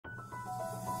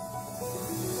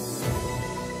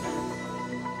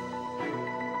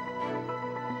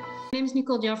name is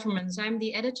Nicole Joffermans. I'm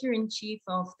the editor-in-chief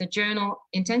of the journal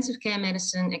Intensive Care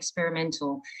Medicine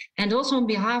Experimental. And also on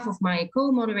behalf of my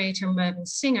co-moderator, Mervyn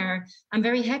Singer, I'm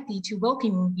very happy to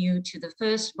welcome you to the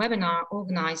first webinar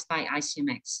organized by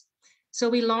ICMx. So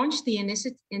we launched the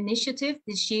initiative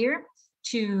this year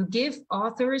to give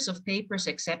authors of papers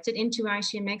accepted into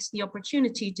ICMx the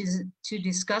opportunity to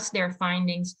discuss their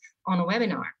findings on a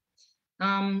webinar.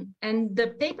 And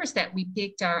the papers that we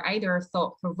picked are either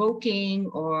thought-provoking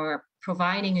or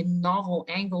providing a novel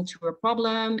angle to a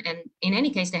problem. And in any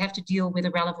case, they have to deal with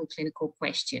a relevant clinical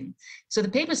question. So the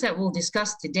papers that we'll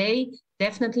discuss today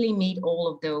definitely meet all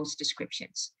of those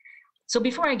descriptions. So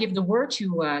before I give the word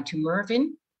to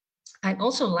Mervyn, I'd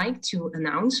also like to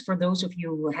announce, for those of you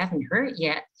who haven't heard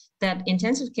yet, that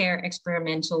Intensive Care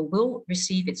Experimental will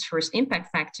receive its first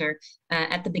impact factor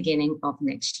at the beginning of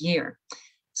next year.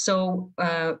 So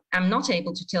I'm not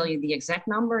able to tell you the exact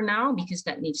number now because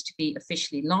that needs to be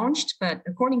officially launched, but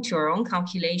according to our own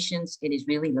calculations, it is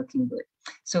really looking good.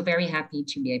 So very happy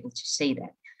to be able to say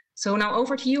that. So now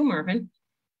over to you, Mervyn.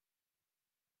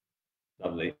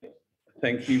 Lovely.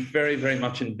 Thank you very, very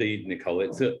much indeed, Nicole.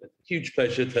 It's a huge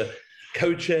pleasure to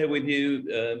co-chair with you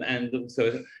and also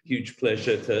a huge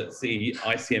pleasure to see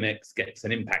ICMx gets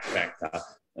an impact factor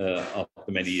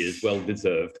after many years, well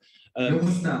deserved.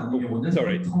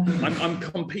 Sorry, I'm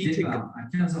competing.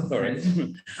 Sorry.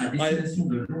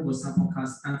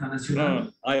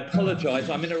 I apologize.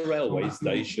 I'm in a railway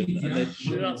station and they're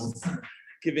just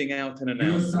giving out an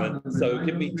announcement. So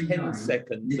give me 10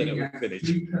 seconds and it will finish.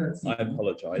 I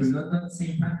apologize.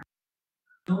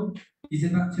 Is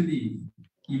about to leave.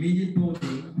 Immediate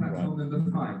boarding, platform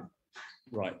number 5.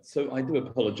 Right, so I do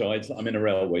apologise. I'm in a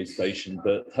railway station,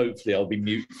 but hopefully I'll be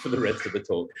mute for the rest of the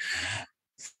talk.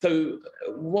 So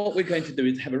what we're going to do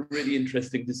is have a really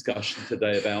interesting discussion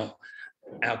today about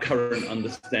our current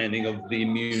understanding of the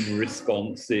immune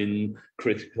response in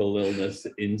critical illness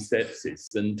in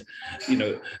sepsis. And, you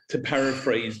know, to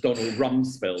paraphrase Donald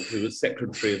Rumsfeld, who was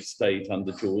Secretary of State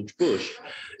under George Bush,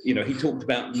 you know, he talked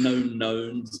about known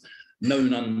knowns,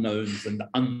 known unknowns and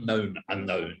unknown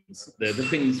unknowns. They're the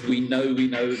things we know,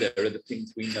 there are the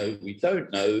things we know we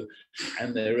don't know,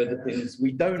 and there are the things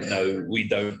we don't know we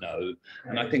don't know.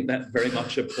 And I think that very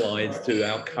much applies to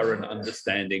our current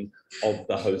understanding of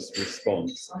the host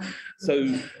response.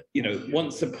 So, you know,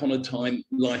 once upon a time,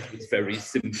 life was very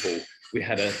simple. We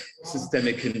had a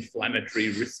systemic inflammatory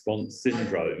response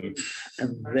syndrome,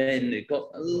 and then it got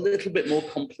a little bit more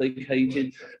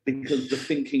complicated because the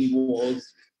thinking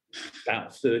was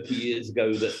about 30 years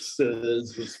ago that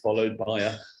SIRS was followed by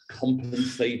a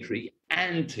compensatory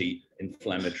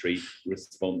anti-inflammatory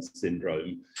response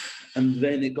syndrome. And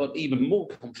then it got even more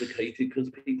complicated because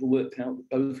people worked out that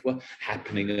both were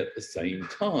happening at the same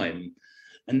time.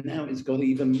 And now it's got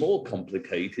even more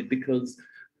complicated because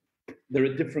there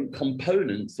are different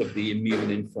components of the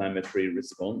immune inflammatory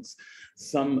response.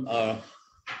 Some are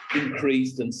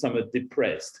increased and some are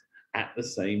depressed at the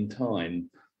same time.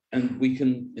 And we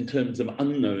can, in terms of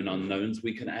unknown unknowns,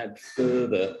 we can add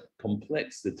further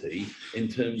complexity in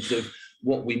terms of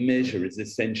what we measure is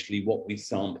essentially what we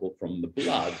sample from the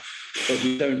blood, but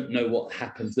we don't know what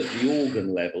happens at the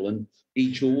organ level. And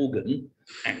each organ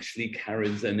actually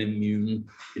carries an immune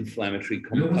inflammatory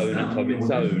component of its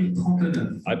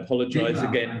own. I apologize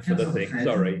again for the thing.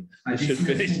 Sorry, I should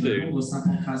finish soon.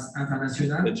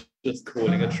 They're just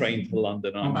calling a train to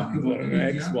London. I'm on the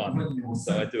X1,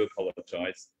 so I do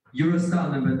apologize. Eurostar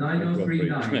number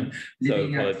 9039,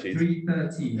 leaving at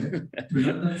 3:13 to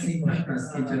London St.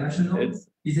 Pancras International,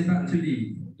 is about to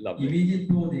leave. Lovely. Immediate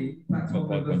boarding, platform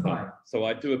number 5. So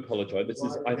I do apologise. This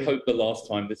is, I hope, the last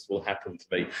time this will happen to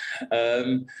me.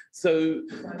 So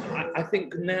I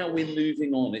think now we're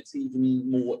moving on. It's even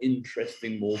more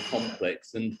interesting, more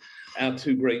complex. And our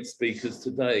two great speakers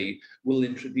today will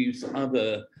introduce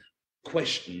other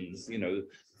questions, you know,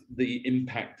 the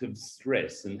impact of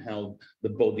stress and how the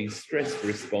body's stress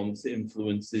response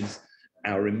influences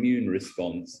our immune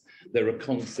response. There are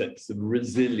concepts of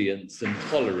resilience and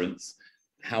tolerance,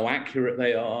 how accurate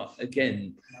they are.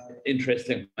 Again,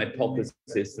 interesting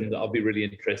hypothesis, and I'll be really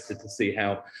interested to see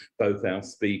how both our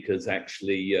speakers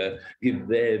actually give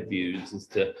their views as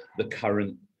to the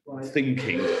current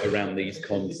thinking around these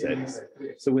concepts.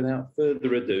 So without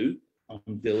further ado,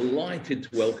 I'm delighted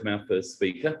to welcome our first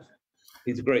speaker.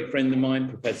 He's a great friend of mine,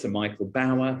 Professor Michael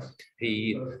Bauer.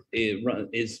 He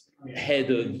is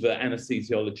head of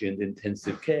anesthesiology and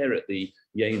intensive care at the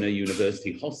Jena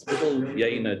University Hospital,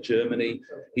 Jena, Germany.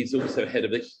 He's also head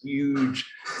of a huge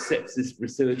sepsis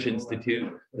research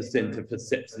institute, the Center for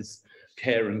Sepsis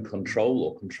Care and Control,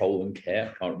 or Control and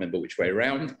Care, can't remember which way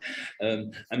around.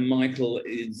 And Michael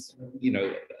is, you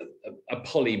know, a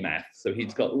polymath, so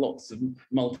he's got lots of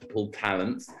multiple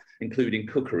talents, including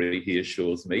cookery, he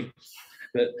assures me.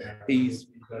 But he's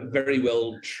very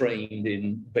well trained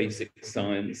in basic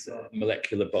science,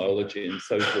 molecular biology and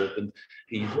so forth, and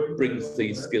he brings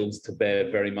these skills to bear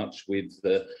very much with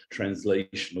the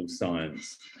translational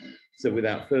science. So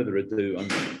without further ado,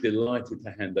 I'm delighted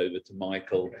to hand over to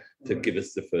Michael to give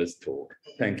us the first talk.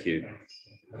 Thank you.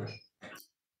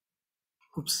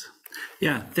 Oops.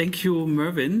 Yeah, thank you,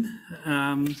 Mervyn.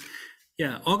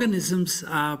 Yeah, organisms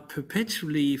are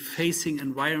perpetually facing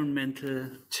environmental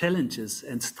challenges,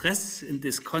 and stress in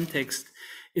this context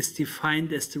is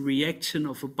defined as the reaction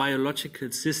of a biological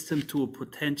system to a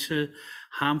potential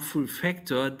harmful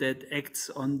factor that acts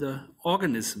on the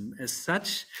organism. As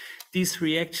such, these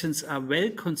reactions are well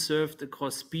conserved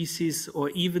across species or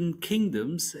even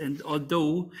kingdoms, and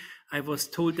although I was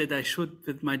told that I should,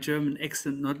 with my German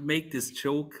accent, not make this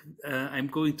joke, I'm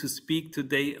going to speak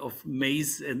today of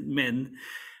mice and men.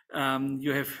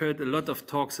 You have heard a lot of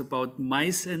talks about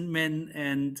mice and men,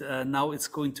 and now it's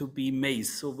going to be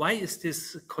maze. So why is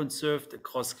this conserved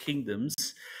across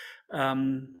kingdoms?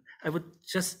 I would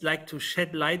just like to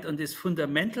shed light on these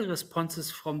fundamental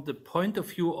responses from the point of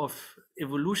view of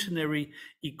evolutionary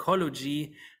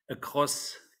ecology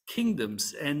across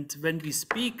kingdoms. And when we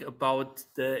speak about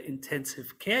the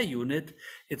intensive care unit,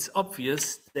 it's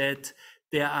obvious that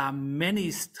there are many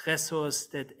stressors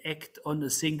that act on a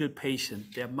single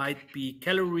patient. There might be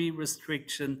calorie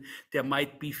restriction, there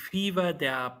might be fever,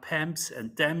 there are PAMPs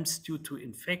and DAMPs due to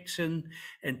infection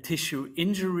and tissue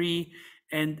injury.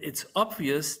 And it's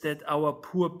obvious that our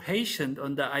poor patient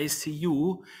on the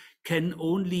ICU can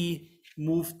only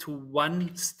move to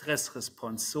one stress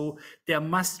response. So there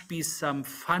must be some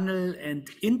funnel and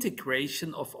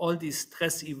integration of all these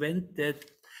stress events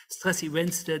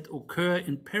that occur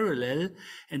in parallel,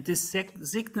 and this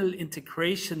signal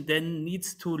integration then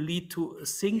needs to lead to a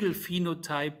single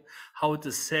phenotype, how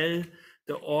the cell,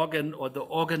 the organ, or the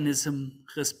organism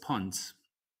responds.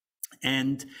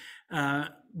 And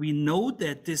we know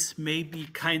that this may be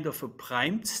kind of a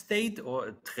primed state or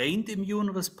a trained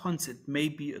immune response. It may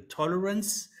be a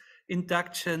tolerance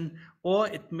induction, or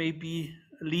it may be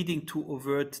leading to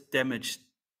overt damage.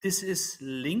 This is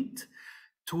linked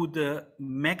to the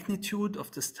magnitude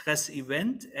of the stress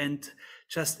event. And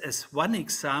just as one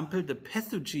example, the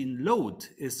pathogen load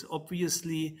is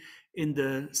obviously in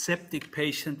the septic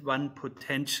patient one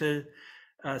potential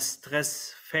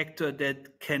stress factor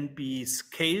that can be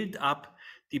scaled up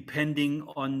depending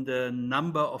on the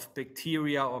number of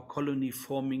bacteria or colony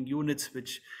forming units,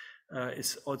 which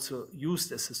is also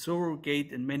used as a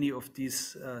surrogate in many of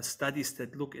these studies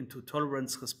that look into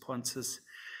tolerance responses.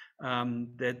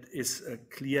 That is a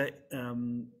clear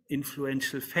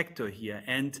influential factor here.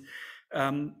 And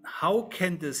how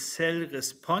can the cell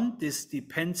respond? This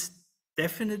depends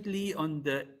definitely on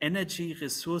the energy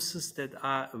resources that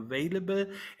are available,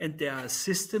 and there are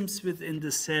systems within the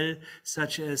cell,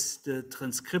 such as the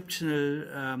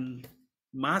transcriptional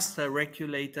master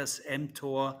regulators,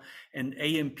 mTOR and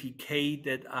AMPK,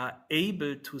 that are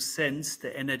able to sense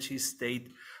the energy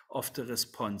state of the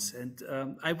response. And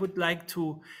I would like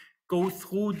to go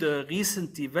through the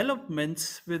recent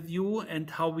developments with you and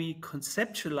how we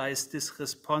conceptualize this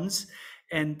response.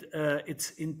 And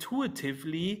it's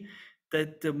intuitively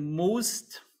that the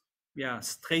most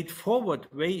straightforward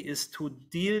way is to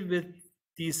deal with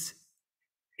these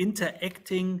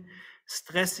interacting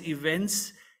stress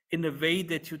events in a way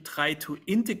that you try to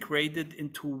integrate it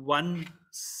into one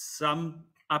sum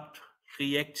up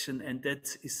reaction. And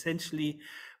that's essentially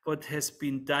what has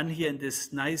been done here in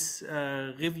this nice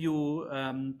review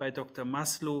by Dr.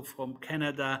 Maslow from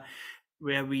Canada,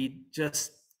 where we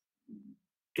just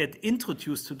get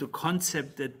introduced to the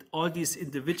concept that all these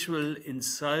individual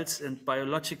insults and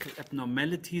biological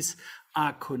abnormalities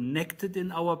are connected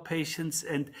in our patients,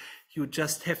 and you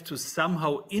just have to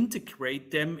somehow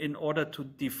integrate them in order to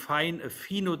define a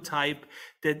phenotype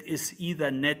that is either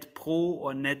net pro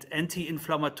or net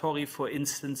anti-inflammatory, for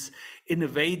instance, in a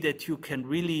way that you can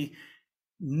really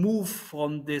move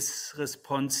from this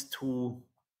response to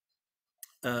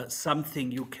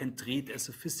something you can treat as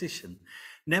a physician.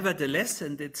 Nevertheless,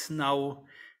 and it's now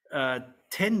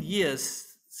 10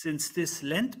 years since this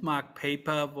landmark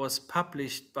paper was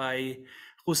published by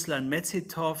Ruslan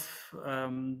Metsitov,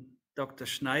 Dr.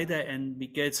 Schneider and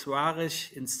Miguel Suarez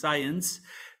in Science,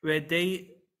 where they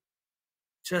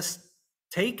just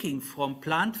taking from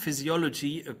plant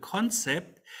physiology a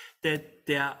concept that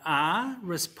there are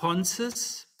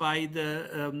responses by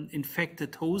the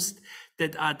infected host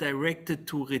that are directed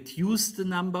to reduce the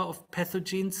number of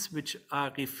pathogens, which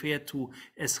are referred to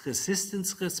as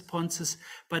resistance responses.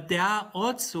 But there are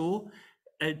also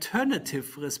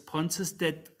alternative responses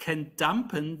that can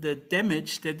dampen the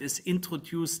damage that is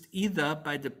introduced either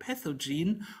by the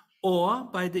pathogen or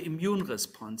by the immune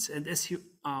response. And as you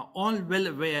are all well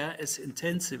aware as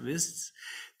intensivists,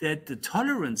 that the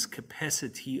tolerance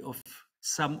capacity of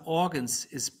some organs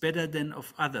is better than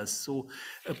of others. So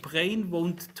a brain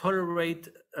won't tolerate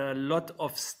a lot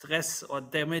of stress or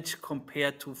damage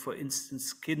compared to, for instance,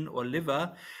 skin or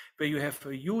liver, where you have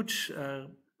a huge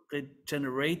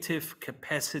regenerative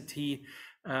capacity,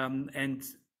 and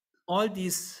all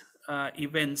these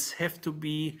events have to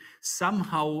be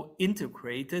somehow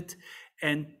integrated.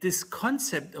 And this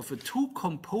concept of a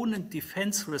two-component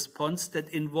defense response that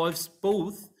involves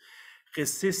both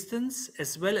resistance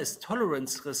as well as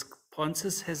tolerance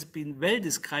responses has been well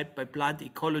described by plant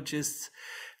ecologists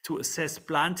to assess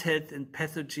plant health and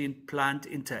pathogen-plant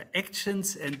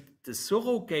interactions. And the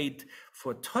surrogate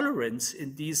for tolerance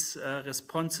in these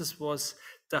responses was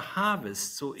the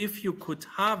harvest. So if you could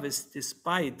harvest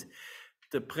despite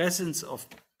the presence of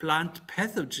plant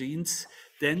pathogens,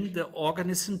 then the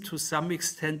organism to some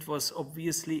extent was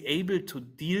obviously able to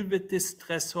deal with this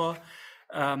stressor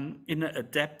in an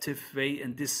adaptive way,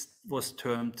 and this was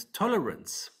termed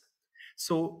tolerance.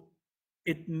 So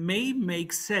it may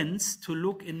make sense to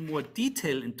look in more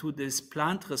detail into these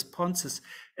plant responses.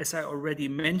 As I already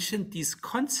mentioned, these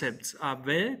concepts are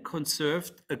well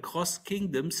conserved across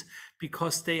kingdoms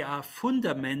because they are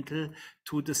fundamental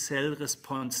to the cell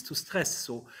response to stress.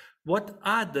 So what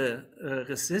are the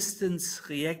resistance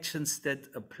reactions that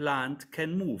a plant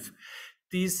can move?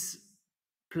 These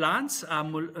plants are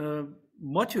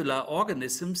modular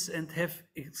organisms and have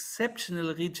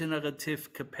exceptional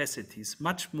regenerative capacities,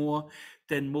 much more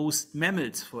than most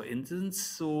mammals, for instance.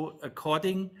 So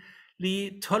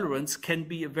accordingly, tolerance can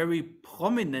be a very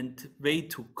prominent way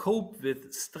to cope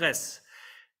with stress.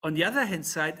 On the other hand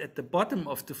side, at the bottom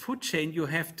of the food chain, you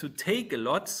have to take a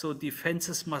lot. So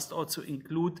defenses must also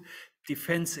include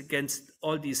defense against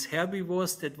all these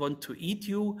herbivores that want to eat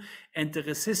you. And the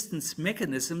resistance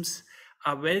mechanisms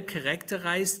are well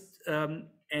characterized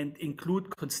and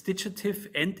include constitutive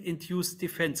and induced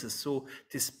defenses. So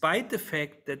despite the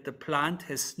fact that the plant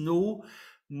has no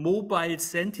mobile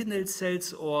sentinel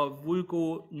cells or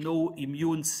vulgo no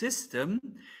immune system,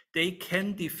 they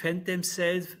can defend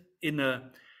themselves in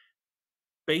a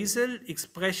basal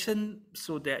expression.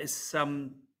 So there is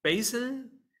some basal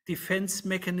defense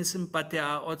mechanism, but there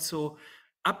are also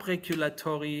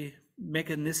upregulatory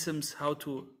mechanisms how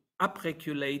to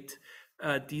upregulate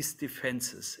these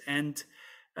defenses. And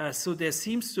so there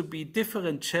seems to be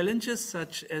different challenges,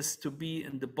 such as to be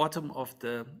in the bottom of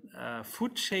the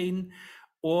food chain,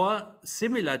 or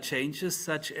similar changes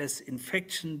such as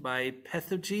infection by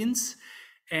pathogens.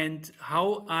 And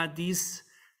how are these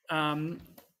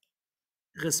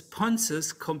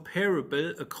responses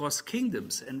comparable across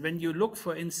kingdoms? And when you look,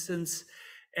 for instance,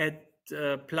 at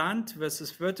plant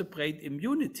versus vertebrate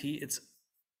immunity, it's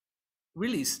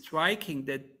really striking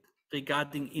that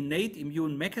regarding innate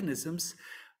immune mechanisms,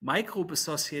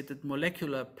 microbe-associated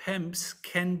molecular PAMPs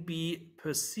can be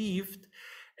perceived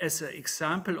as an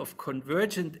example of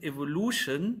convergent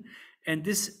evolution, and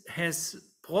this has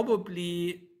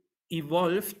probably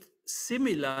evolved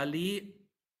similarly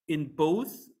in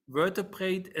both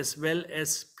vertebrate as well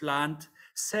as plant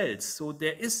cells. So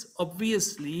there is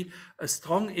obviously a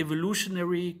strong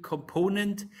evolutionary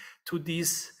component to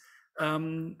these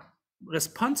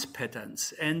response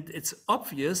patterns. And it's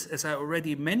obvious, as I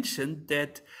already mentioned,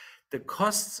 that the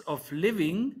costs of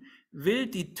living will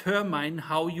determine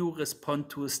how you respond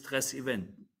to a stress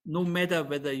event. No matter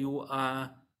whether you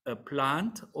are a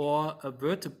plant or a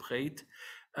vertebrate,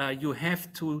 you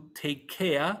have to take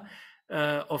care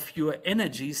of your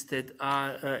energies that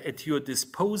are at your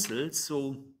disposal.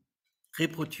 So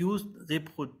reproducive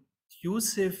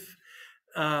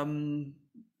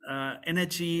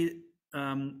energy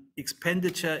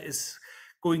expenditure is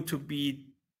going to be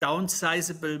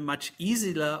downsizable much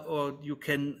easier, or you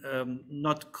can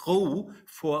not grow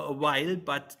for a while,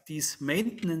 but these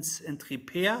maintenance and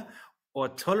repair or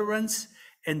tolerance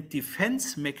and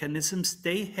defense mechanisms,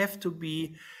 they have to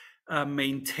be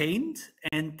maintained.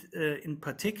 And in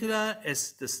particular,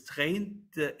 as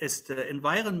the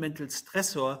environmental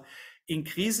stressor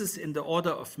increases in the order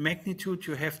of magnitude,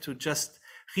 you have to just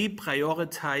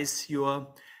reprioritize your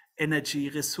energy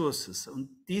resources. And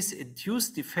these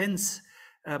induced defense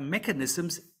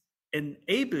mechanisms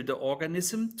enable the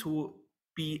organism to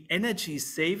be energy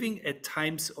saving at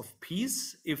times of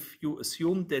peace, if you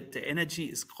assume that the energy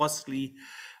is grossly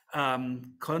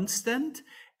constant.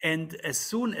 And as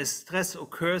soon as stress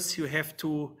occurs, you have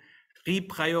to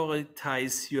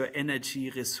reprioritize your energy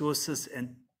resources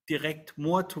and direct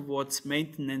more towards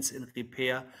maintenance and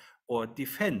repair or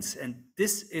defense. And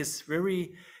this is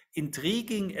very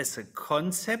intriguing as a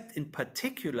concept, in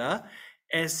particular,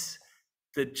 as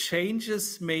the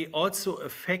changes may also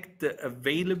affect the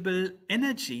available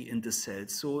energy in the cell.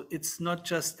 So it's not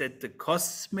just that the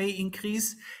costs may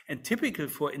increase, and typical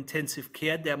for intensive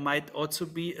care, there might also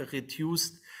be a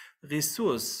reduced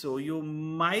resource. So you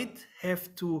might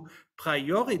have to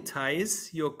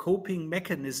prioritize your coping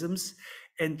mechanisms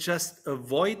and just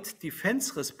avoid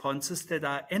defense responses that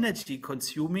are energy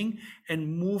consuming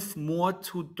and move more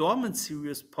to dormancy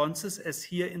responses, as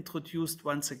here introduced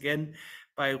once again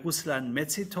by Ruslan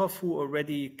Metsitov, who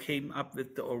already came up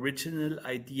with the original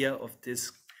idea of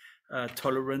this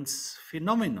tolerance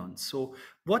phenomenon. So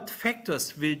what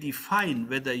factors will define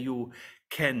whether you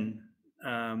can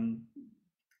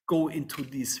go into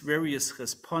these various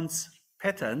response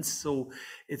patterns? So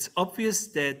it's obvious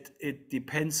that it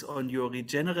depends on your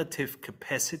regenerative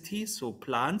capacity. So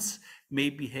plants may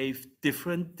behave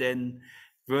different than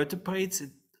vertebrates.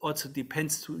 It also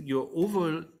depends to your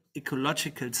overall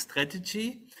ecological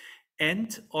strategy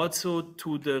and also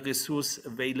to the resource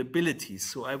availability.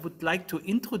 So I would like to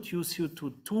introduce you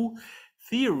to two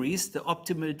theories, the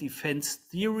optimal defense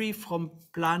theory from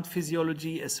plant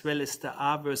physiology, as well as the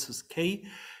R versus K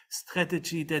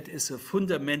strategy that is a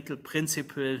fundamental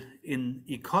principle in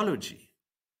ecology.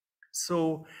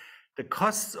 So the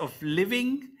costs of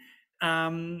living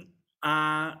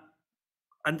are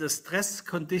under stress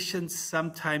conditions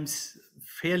sometimes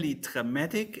fairly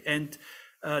dramatic, and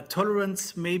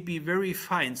tolerance may be very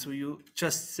fine. So you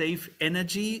just save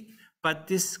energy, but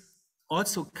this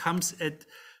also comes at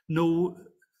no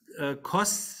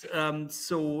cost.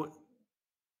 So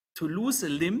to lose a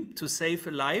limb to save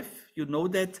a life, you know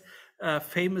that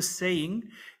famous saying,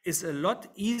 is a lot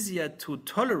easier to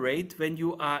tolerate when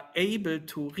you are able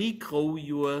to regrow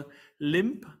your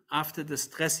limb after the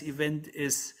stress event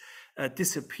is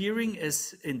disappearing,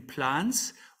 as in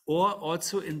plants, or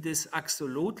also in this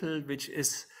axolotl, which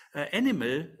is an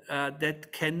animal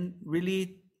that can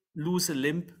really lose a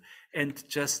limb and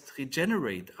just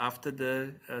regenerate after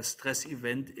the stress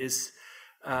event is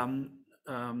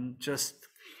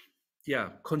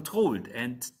controlled.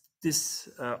 And this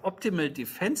optimal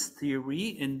defense theory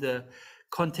in the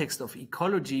context of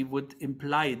ecology would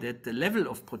imply that the level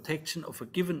of protection of a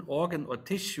given organ or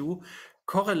tissue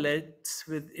correlates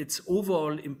with its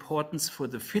overall importance for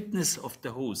the fitness of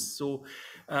the host. So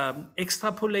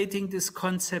extrapolating this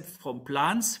concept from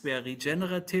plants, where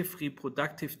regenerative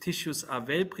reproductive tissues are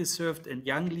well preserved and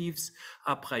young leaves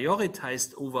are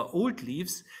prioritized over old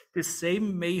leaves, the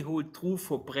same may hold true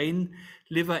for brain,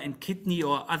 liver and kidney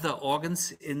or other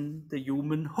organs in the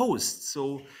human host.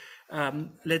 So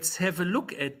let's have a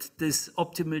look at this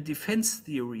optimal defense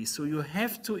theory. So you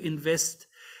have to invest,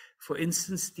 for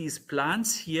instance, these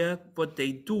plants here, what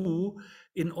they do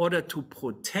in order to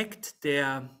protect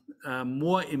their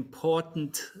more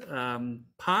important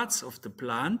parts of the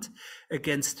plant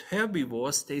against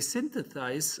herbivores. They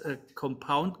synthesize a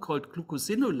compound called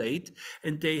glucosinolate,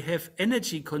 and they have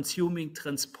energy consuming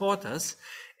transporters.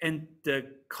 And the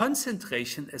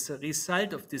concentration as a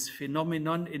result of this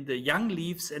phenomenon in the young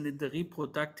leaves and in the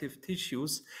reproductive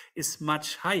tissues is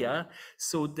much higher,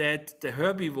 so that the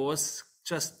herbivores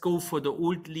just go for the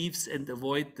old leaves and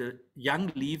avoid the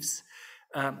young leaves.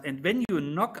 And when you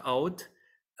knock out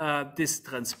this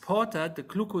transporter, the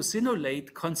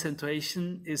glucosinolate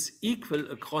concentration is equal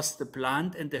across the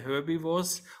plant, and the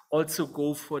herbivores also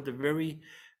go for the very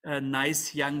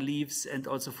nice young leaves and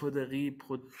also for the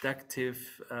reproductive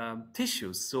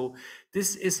tissues. So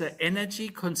this is an energy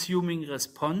consuming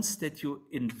response that you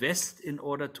invest in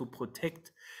order to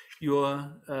protect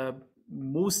your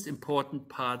most important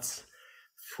parts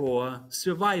for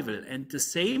survival. And the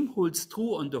same holds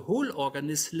true on the whole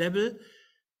organism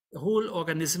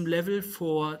level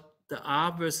for the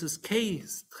R versus K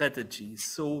strategy.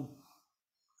 So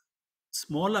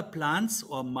smaller plants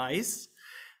or mice,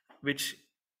 which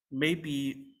may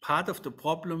be part of the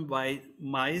problem why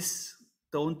mice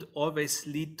don't always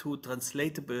lead to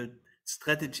translatable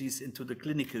strategies into the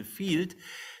clinical field.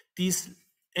 These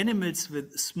animals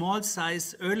with small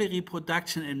size, early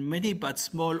reproduction, and many but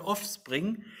small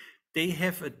offspring, they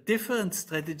have a different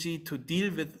strategy to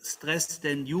deal with stress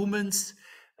than humans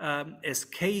as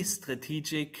K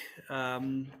strategic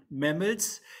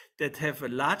mammals. that have a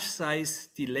large size,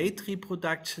 delayed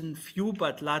reproduction, few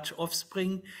but large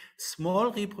offspring,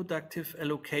 small reproductive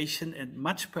allocation, and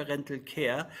much parental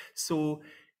care. So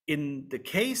in the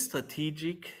case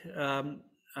strategic,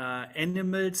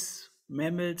 animals,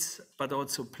 mammals, but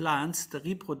also plants, the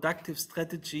reproductive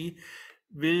strategy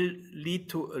will lead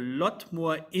to a lot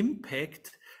more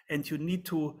impact, and you need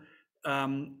to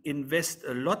invest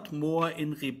a lot more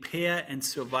in repair and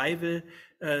survival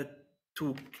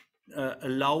to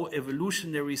allow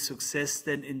evolutionary success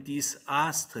than in these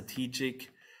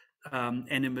strategic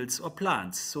animals or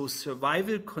plants. So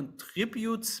survival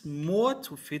contributes more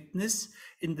to fitness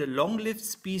in the long-lived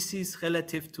species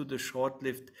relative to the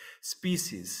short-lived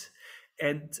species.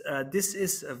 And this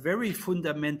is a very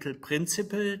fundamental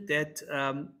principle that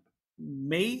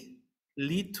may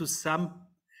lead to some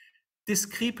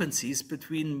discrepancies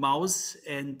between mouse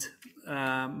and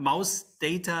mouse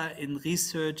data in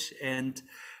research and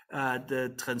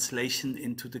the translation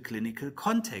into the clinical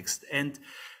context. And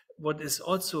what is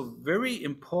also very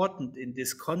important in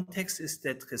this context is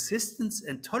that resistance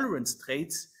and tolerance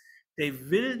traits, they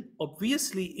will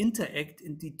obviously interact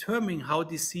in determining how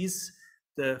disease,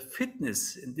 the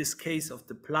fitness, in this case of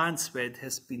the plants where it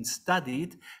has been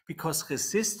studied, because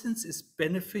resistance is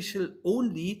beneficial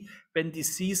only when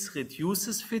disease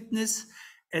reduces fitness,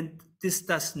 and this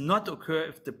does not occur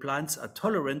if the plants are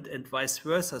tolerant and vice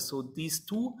versa. So these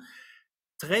two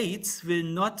traits will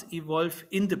not evolve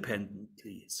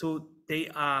independently. So they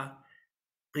are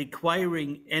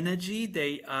requiring energy,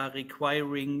 they are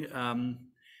requiring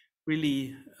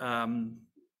really,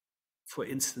 for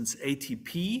instance,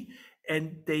 ATP,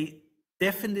 and they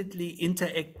definitely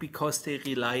interact because they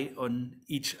rely on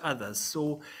each other.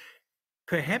 So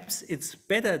perhaps it's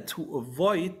better to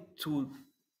avoid to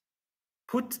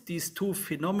put these two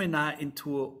phenomena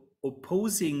into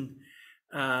opposing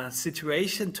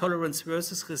situation, tolerance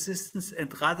versus resistance,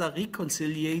 and rather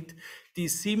reconciliate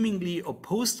these seemingly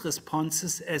opposed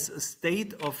responses as a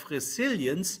state of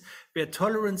resilience where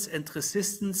tolerance and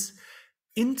resistance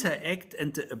interact,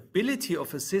 and the ability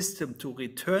of a system to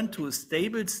return to a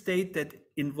stable state that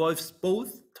involves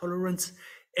both tolerance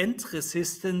and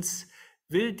resistance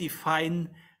will define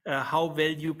how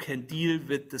well you can deal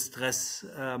with the stress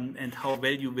and how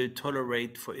well you will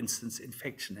tolerate, for instance,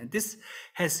 infection. And this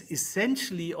has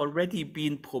essentially already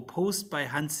been proposed by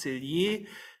Hans Selye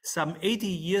some 80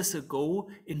 years ago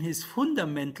in his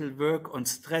fundamental work on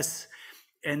stress.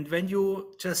 And when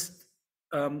you just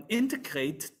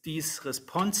integrate these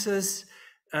responses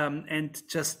and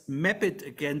just map it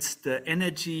against the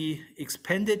energy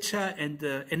expenditure and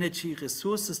the energy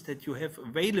resources that you have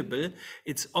available,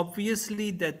 it's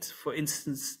obviously that, for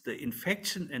instance, the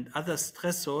infection and other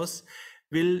stressors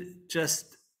will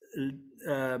just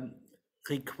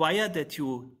require that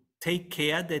you take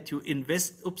care, that you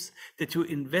invest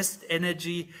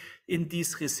energy in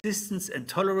these resistance and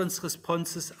tolerance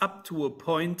responses up to a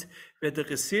point where the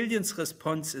resilience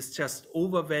response is just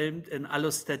overwhelmed and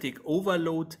allostatic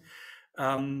overload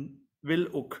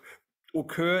will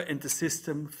occur and the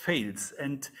system fails.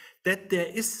 And that there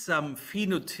is some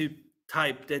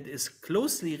phenotype that is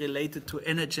closely related to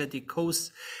energetic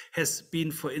cost has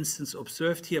been, for instance,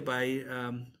 observed here by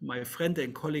my friend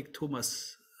and colleague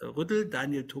Thomas Rüddel,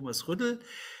 Daniel Thomas Rüddel.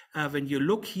 When you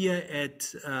look here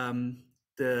at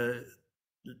the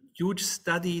huge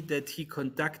study that he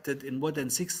conducted in more than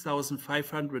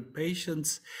 6,500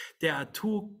 patients, there are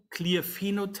two clear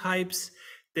phenotypes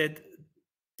that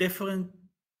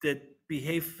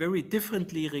behave very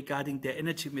differently regarding their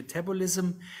energy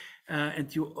metabolism.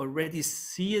 And you already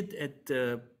see it at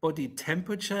the body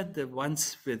temperature. The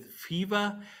ones with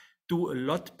fever do a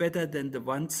lot better than the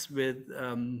ones with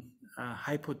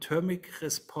hypothermic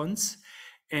response.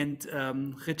 And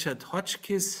Richard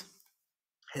Hotchkiss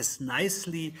has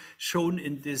nicely shown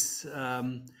in this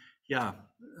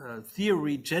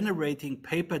theory generating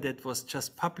paper that was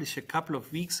just published a couple of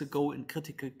weeks ago in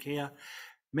Critical Care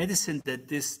Medicine that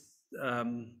this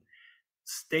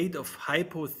state of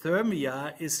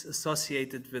hypothermia is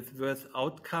associated with worse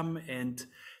outcome, and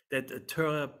that a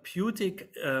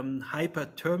therapeutic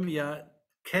hyperthermia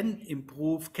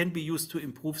can be used to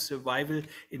improve survival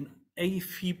in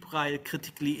afebrile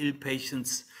critically ill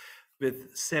patients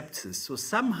with sepsis. So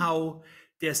somehow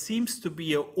there seems to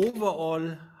be an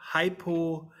overall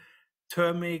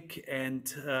hypothermic and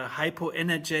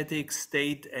hypoenergetic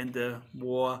state and a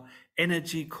more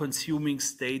energy consuming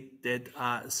state that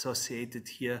are associated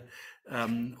here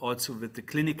also with the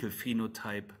clinical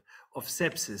phenotype of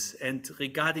sepsis. And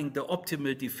regarding the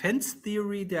optimal defense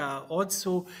theory, there are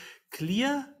also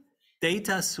clear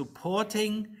data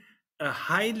supporting a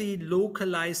highly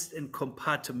localized and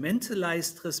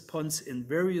compartmentalized response in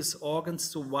various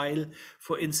organs. So while,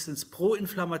 for instance,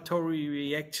 pro-inflammatory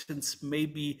reactions may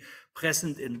be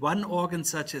present in one organ,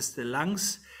 such as the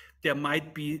lungs, there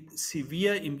might be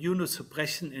severe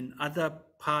immunosuppression in other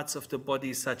parts of the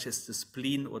body, such as the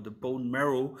spleen or the bone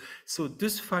marrow. So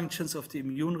dysfunctions of the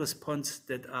immune response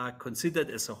that are considered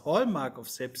as a hallmark of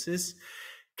sepsis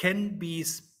can be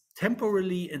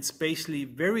temporally and spatially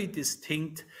very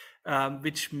distinct,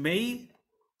 which may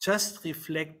just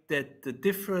reflect that the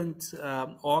different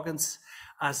organs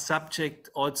are subject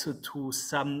also to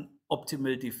some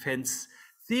optimal defense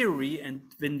theory. And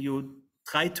when you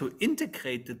try to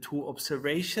integrate the two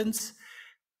observations,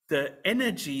 the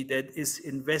energy that is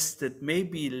invested may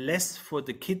be less for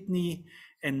the kidney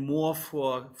and more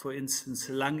for instance,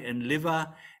 lung and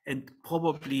liver, and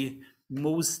probably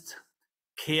most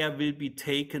care will be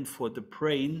taken for the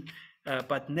brain.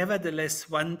 But nevertheless,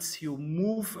 once you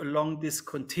move along this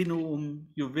continuum,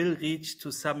 you will reach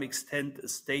to some extent a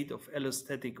state of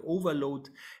allostatic overload,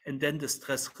 and then the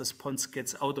stress response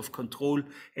gets out of control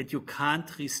and you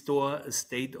can't restore a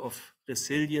state of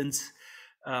resilience.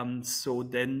 So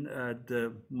then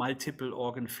the multiple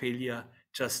organ failure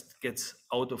just gets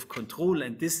out of control.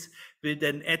 And this will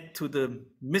then add to the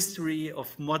mystery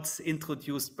of MODS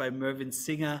introduced by Mervyn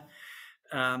Singer.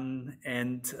 What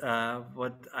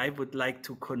I would like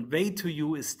to convey to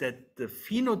you is that the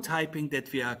phenotyping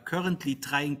that we are currently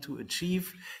trying to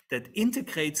achieve, that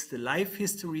integrates the life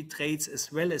history traits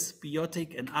as well as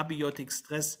biotic and abiotic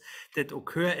stress that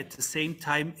occur at the same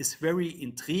time, is very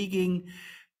intriguing.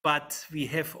 But we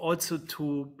have also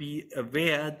to be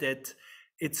aware that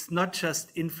it's not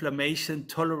just inflammation.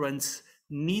 Tolerance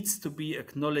needs to be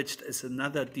acknowledged as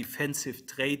another defensive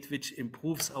trait, which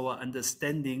improves our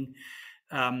understanding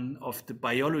of the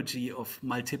biology of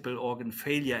multiple organ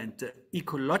failure. And the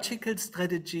ecological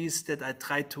strategies that I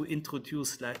try to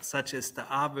introduce, such as the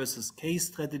R versus K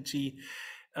strategy,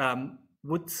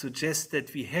 would suggest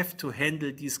that we have to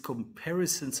handle these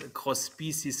comparisons across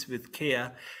species with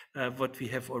care, what we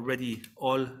have already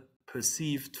all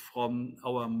perceived from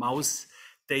our mouse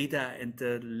data and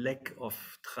the lack of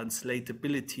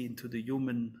translatability into the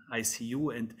human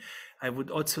ICU. And I would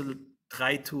also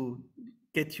try to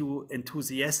get you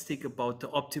enthusiastic about the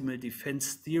optimal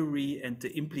defense theory and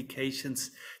the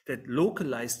implications that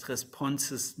localized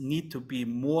responses need to be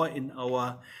more in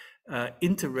our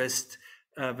interest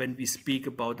when we speak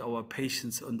about our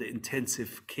patients on the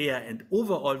intensive care. And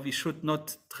overall, we should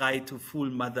not try to fool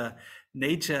Mother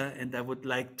Nature. And I would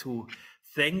like to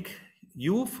thank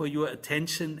you for your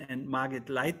attention, and Margit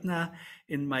Leitner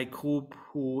in my group,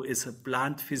 who is a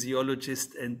plant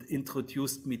physiologist and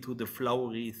introduced me to the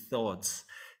flowery thoughts.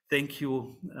 Thank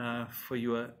you for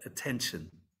your attention.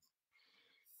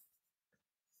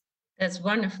 That's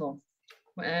wonderful.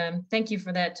 Thank you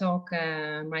for that talk,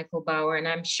 Michael Bauer. And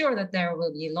I'm sure that there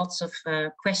will be lots of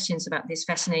questions about this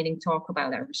fascinating talk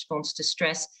about our response to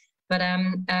stress. But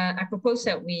I propose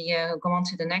that we go on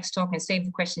to the next talk and save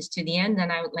the questions to the end.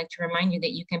 And I would like to remind you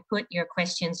that you can put your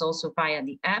questions also via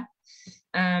the app.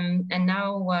 And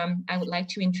now I would like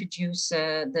to introduce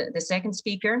the second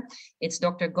speaker. It's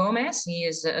Dr. Gomez. He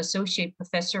is an associate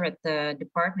professor at the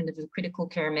Department of Critical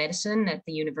Care Medicine at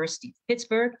the University of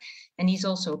Pittsburgh. And he's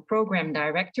also program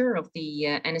director of the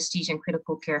Anesthesia and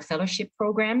Critical Care Fellowship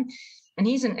Program. And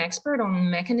he's an expert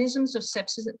on mechanisms of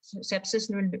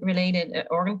sepsis-related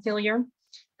organ failure.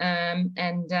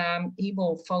 He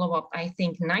will follow up, I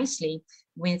think, nicely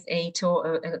with a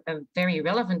very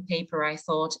relevant paper, I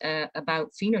thought,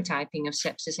 about phenotyping of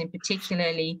sepsis, and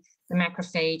particularly the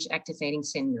macrophage activating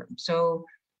syndrome. So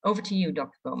over to you,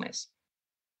 Dr. Gomez.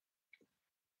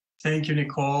 Thank you,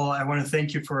 Nicole. I want to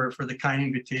thank you for the kind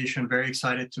invitation. Very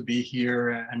excited to be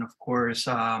here. And of course,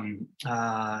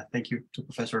 thank you to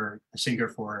Professor Singer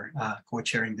for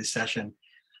co-chairing this session.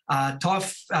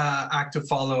 Tough act to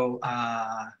follow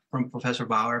from Professor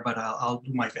Bauer, but I'll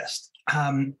do my best.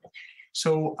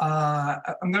 So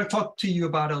I'm going to talk to you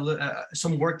about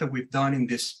some work that we've done in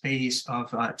this space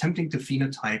of attempting to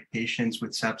phenotype patients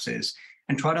with sepsis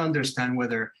and try to understand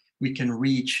whether we can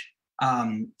reach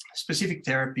specific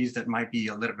therapies that might be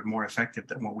a little bit more effective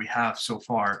than what we have so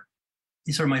far.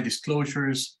 These are my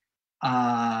disclosures,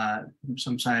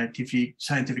 some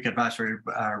scientific advisory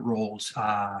roles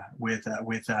with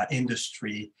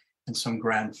industry and some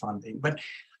grant funding. But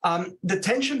the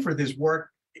tension for this work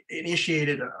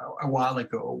initiated a while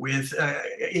ago with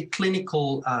a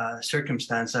clinical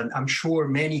circumstance that I'm sure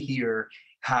many here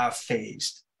have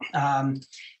faced.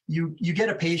 You get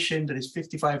a patient that is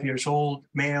 55 years old,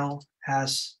 male,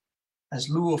 has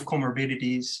slew of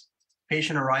comorbidities,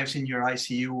 patient arrives in your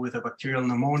ICU with a bacterial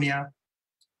pneumonia,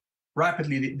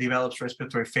 rapidly develops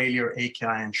respiratory failure,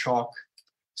 AKI, and shock,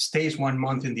 stays 1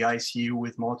 month in the ICU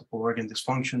with multiple organ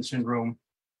dysfunction syndrome,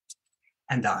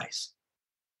 and dies.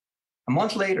 A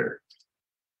month later,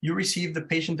 you receive the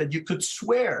patient that you could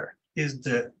swear is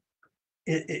the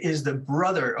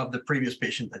brother of the previous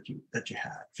patient that you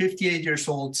had. 58 years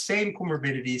old, same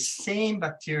comorbidities, same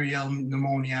bacterial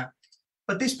pneumonia,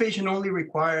 but this patient only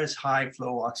requires high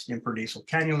flow oxygen per nasal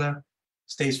cannula,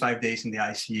 stays 5 days in the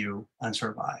ICU, and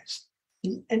survives.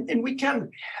 And we can't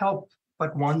help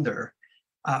but wonder,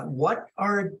 what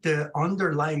are the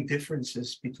underlying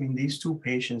differences between these two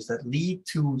patients that lead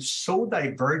to so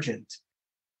divergent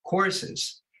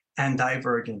courses and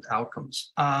divergent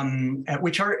outcomes,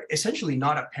 which are essentially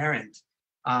not apparent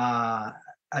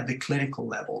at the clinical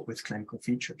level with clinical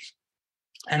features.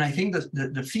 And I think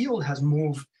that the field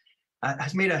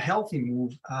has made a healthy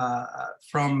move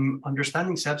from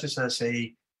understanding sepsis as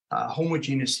a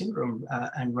homogeneous syndrome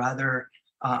and rather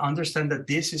understand that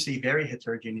this is a very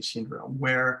heterogeneous syndrome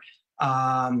where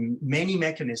many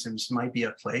mechanisms might be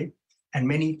at play and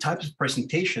many types of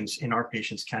presentations in our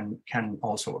patients can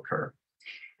also occur.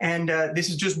 And this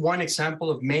is just one example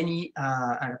of many,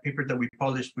 a paper that we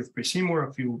published with Prisimo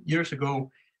a few years ago,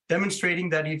 demonstrating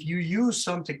that if you use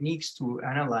some techniques to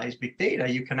analyze big data,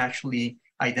 you can actually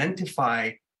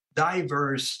identify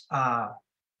diverse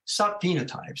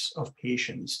subphenotypes of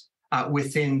patients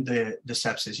within the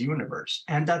sepsis universe,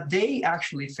 and that they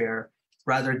actually fare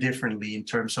rather differently in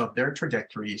terms of their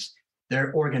trajectories,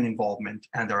 their organ involvement,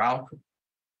 and their outcome.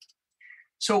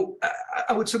 So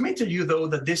I would submit to you, though,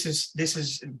 that this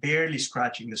is barely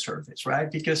scratching the surface, right?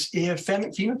 Because if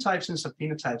phenotypes and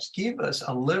subphenotypes give us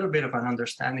a little bit of an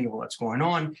understanding of what's going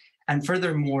on, and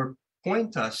furthermore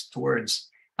point us towards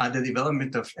the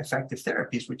development of effective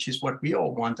therapies, which is what we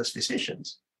all want as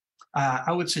physicians,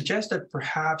 I would suggest that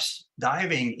perhaps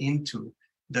diving into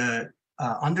the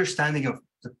understanding of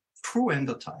the true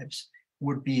endotypes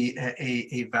would be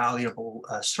a valuable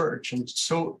search. And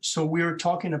so we're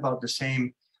talking about the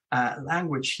same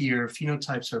language here.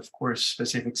 Phenotypes are, of course,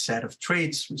 specific set of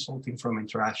traits resulting from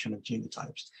interaction of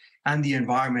genotypes and the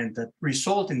environment that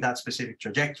result in that specific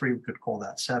trajectory. We could call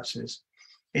that sepsis.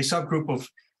 A subgroup of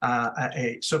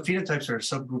phenotypes are a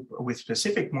subgroup with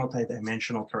specific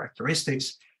multidimensional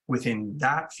characteristics within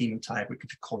that phenotype. We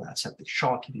could call that septic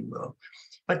shock, if you will.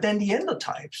 But then the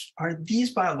endotypes are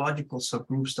these biological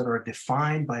subgroups that are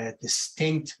defined by a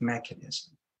distinct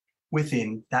mechanism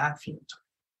within that phenotype,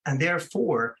 and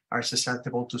therefore are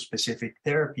susceptible to specific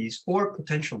therapies or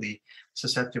potentially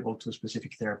susceptible to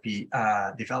specific therapy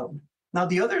development. Now,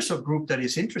 the other subgroup that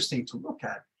is interesting to look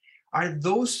at are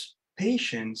those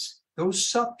patients, those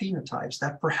subphenotypes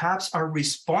that perhaps are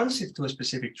responsive to a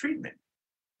specific treatment,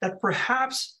 that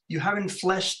perhaps you haven't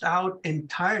fleshed out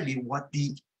entirely what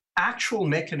the actual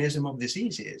mechanism of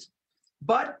disease is,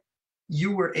 but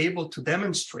you were able to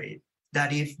demonstrate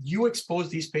that if you expose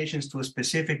these patients to a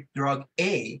specific drug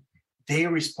A, they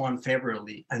respond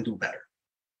favorably and do better.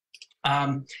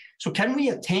 So can we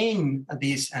attain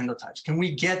these endotypes? Can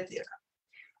we get there?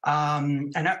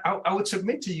 And I would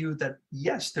submit to you that,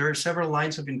 yes, there are several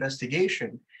lines of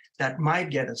investigation that might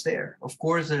get us there. Of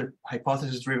course, the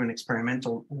hypothesis-driven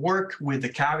experimental work with the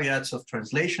caveats of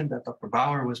translation that Dr.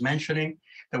 Bauer was mentioning,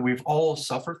 that we've all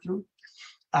suffered through.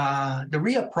 The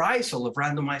reappraisal of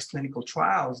randomized clinical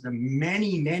trials, the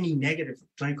many, many negative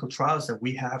clinical trials that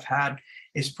we have had,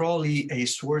 is probably a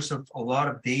source of a lot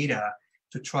of data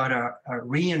to try to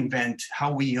reinvent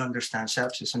how we understand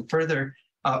sepsis. And further,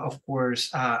 of course,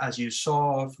 as you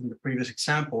saw from the previous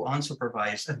example,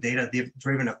 unsupervised and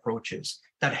data-driven approaches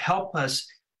that help us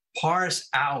parse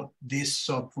out these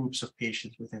subgroups of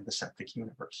patients within the septic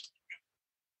universe.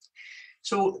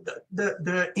 So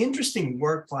the interesting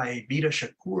work by Vida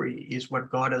Shakuri is what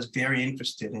got us very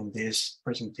interested in this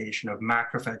presentation of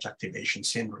macrophage activation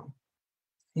syndrome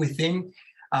within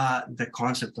the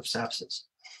concept of sepsis.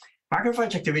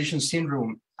 Macrophage activation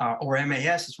syndrome, or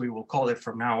MAS as we will call it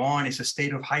from now on, is a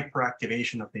state of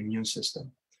hyperactivation of the immune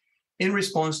system in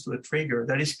response to a trigger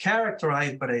that is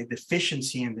characterized by a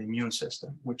deficiency in the immune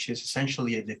system, which is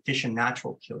essentially a deficient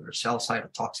natural killer, cell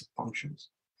cytotoxic functions,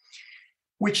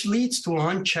 which leads to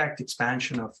unchecked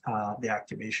expansion of the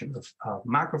activation of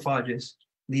macrophages,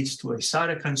 leads to a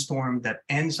cytokine storm that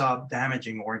ends up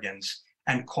damaging organs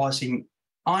and causing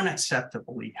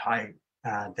unacceptably high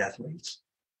death rates.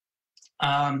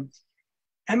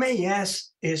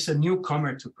 MAS is a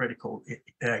newcomer to critical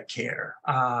care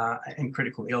and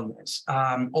critical illness,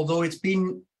 although it's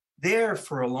been there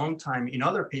for a long time in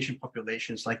other patient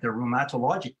populations, like the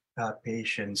rheumatologic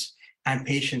patients and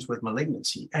patients with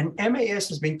malignancy. And MAS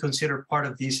has been considered part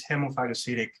of these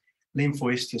hemophagocytic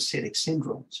lymphohistiocytic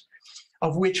syndromes,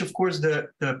 of which, of course, the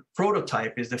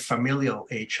prototype is the familial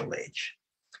HLH,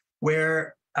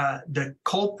 where the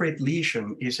culprit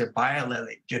lesion is a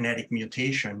biallelic genetic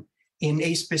mutation in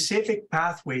a specific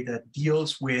pathway that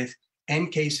deals with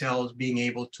NK cells being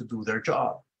able to do their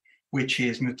job, which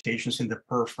is mutations in the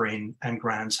perforin and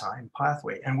granzyme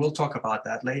pathway. And we'll talk about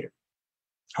that later.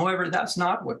 However, that's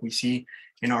not what we see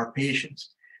in our patients.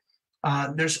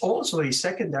 There's also a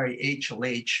secondary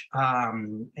HLH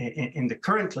in the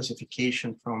current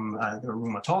classification from the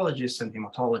rheumatologists and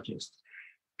hematologists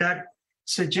that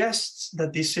suggests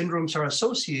that these syndromes are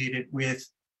associated with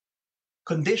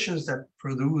conditions that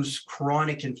produce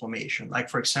chronic inflammation, like,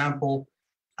 for example,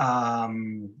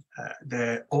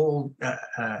 the old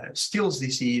Still's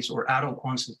disease or adult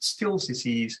onset Still's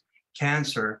disease,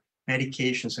 cancer,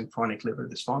 medications, and chronic liver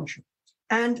dysfunction.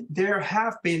 And there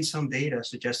have been some data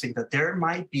suggesting that there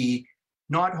might be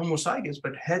not homozygous,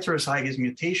 but heterozygous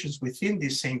mutations within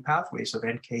these same pathways of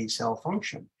NK cell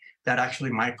function that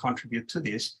actually might contribute to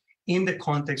this in the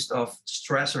context of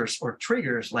stressors or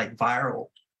triggers like viral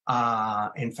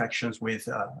infections with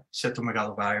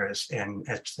cytomegalovirus and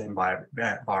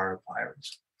Epstein-Barr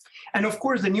virus. And of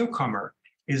course, the newcomer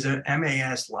is a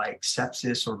MAS like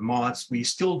sepsis or MOTS. We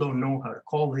still don't know how to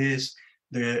call this.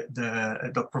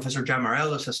 The Professor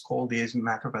Giamarellos has called this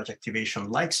macrophage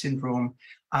activation-like syndrome.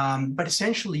 But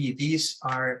essentially, these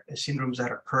are syndromes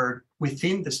that occurred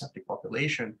within the septic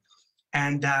population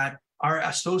and that are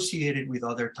associated with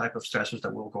other type of stressors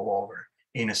that we'll go over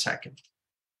in a second.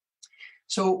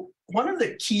 So one of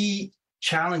the key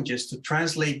challenges to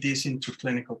translate this into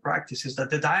clinical practice is that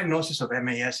the diagnosis of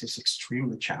MAS is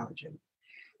extremely challenging.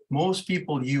 Most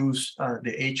people use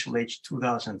the HLH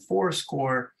 2004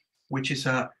 score, which is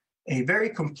a very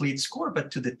complete score,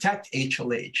 but to detect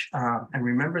HLH. And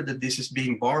remember that this is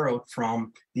being borrowed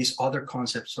from these other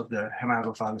concepts of the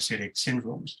hemophagocytic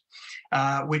syndromes,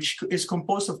 which is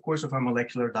composed, of course, of a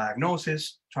molecular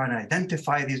diagnosis, trying to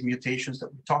identify these mutations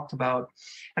that we talked about.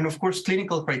 And of course,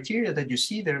 clinical criteria that you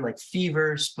see there, like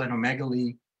fever,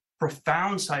 splenomegaly,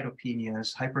 profound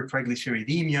cytopenias,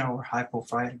 hypertriglyceridemia or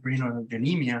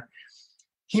hypofibrinogenemia,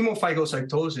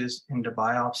 hemophagocytosis in the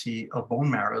biopsy of bone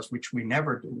marrows, which we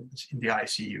never do in the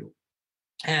ICU,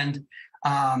 and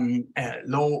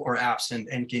low or absent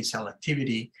NK cell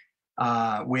activity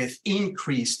with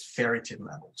increased ferritin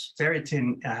levels.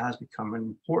 Ferritin has become an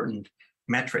important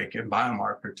metric and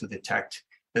biomarker to detect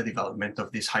the development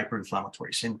of these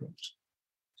hyperinflammatory syndromes.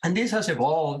 And this has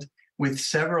evolved with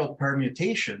several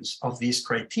permutations of these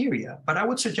criteria. But I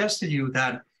would suggest to you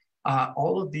that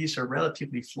all of these are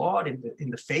relatively flawed in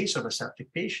the face of a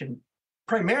septic patient,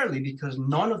 primarily because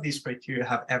none of these criteria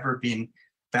have ever been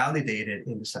validated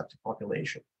in the septic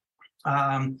population.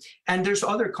 And there's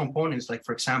other components, like,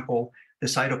 for example, the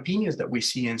cytopenias that we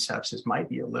see in sepsis might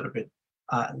be a little bit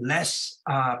less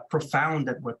profound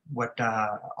than what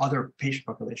other patient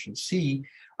populations see.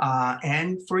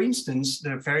 And for instance,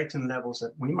 the ferritin levels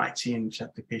that we might see in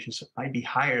septic patients might be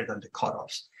higher than the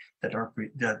cutoffs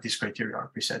that these criteria are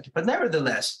presented. But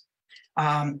nevertheless,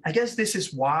 I guess this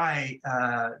is why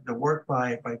the work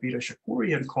by Vita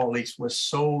Shakuri and colleagues was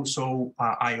so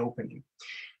eye-opening,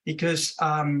 because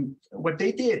what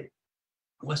they did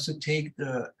was to take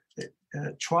the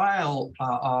trial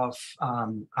of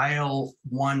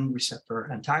IL-1 receptor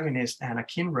antagonist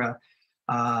anakinra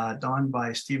done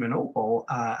by Stephen Opal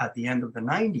at the end of the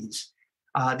 90s.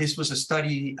 This was a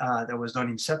study that was done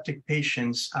in septic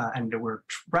patients, and they were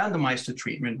randomized to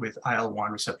treatment with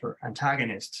IL-1 receptor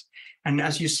antagonists. And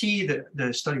as you see,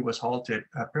 the study was halted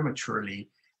prematurely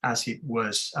as it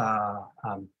was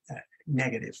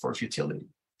negative for futility.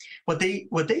 What they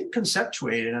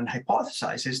conceptuated and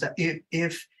hypothesized is that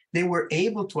if they were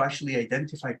able to actually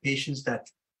identify patients that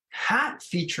had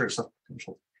features of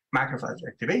potential macrophage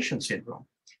activation syndrome,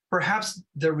 perhaps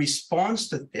the response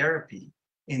to therapy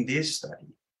in this study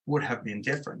would have been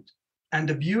different. And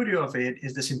the beauty of it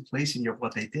is the simplicity of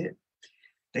what they did.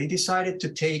 They decided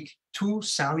to take two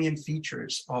salient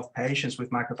features of patients with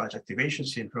macrophage activation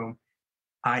syndrome,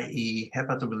 i.e.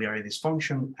 hepatobiliary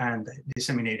dysfunction and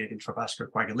disseminated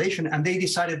intravascular coagulation, and they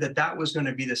decided that that was going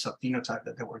to be the subphenotype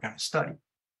that they were going to study.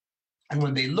 And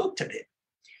when they looked at it,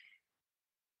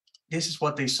 this is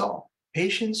what they saw.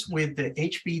 Patients with the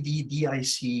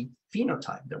HBD-DIC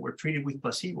phenotype that were treated with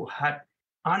placebo had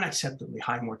unacceptably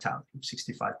high mortality,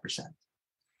 65%.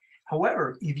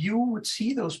 However, if you would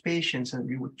see those patients and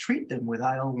you would treat them with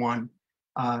IL-1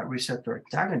 receptor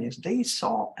antagonists, they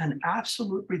saw an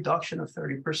absolute reduction of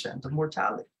 30% of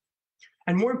mortality.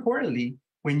 And more importantly,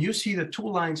 when you see the 2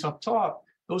 lines up top,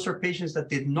 those are patients that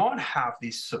did not have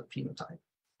this subphenotype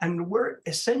and were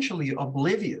essentially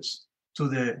oblivious to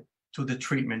the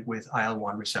treatment with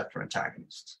IL-1 receptor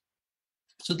antagonists.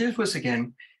 So this was,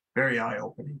 again, very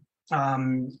eye-opening.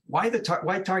 Why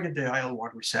target the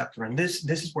IL-1 receptor? And this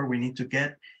is where we need to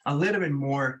get a little bit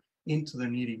more into the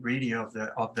nitty-gritty of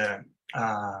the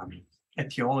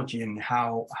etiology and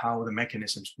how the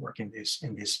mechanisms work in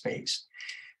this space.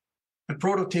 The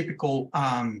prototypical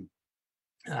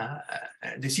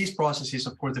disease process is,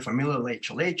 of course, the familial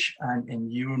HLH,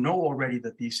 and you know already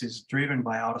that this is driven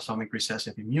by autosomic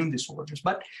recessive immune disorders.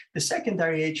 But the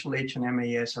secondary HLH and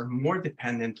MAS are more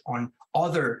dependent on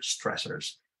other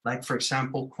stressors, like, for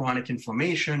example, chronic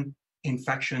inflammation,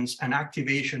 infections, and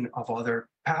activation of other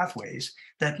pathways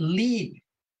that lead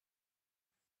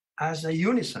as a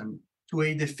unison to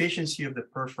a deficiency of the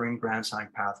perforin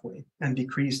granzyme pathway and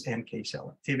decreased NK cell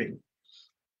activity.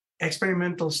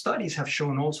 Experimental studies have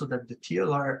shown also that the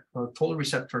TLR, or total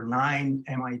receptor 9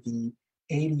 MID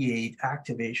 88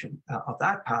 activation of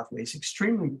that pathway is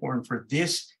extremely important for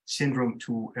this syndrome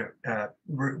to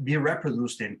be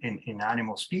reproduced in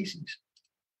animal species.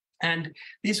 And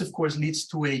this, of course, leads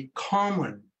to a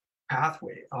common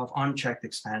pathway of unchecked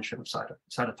expansion of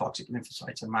cytotoxic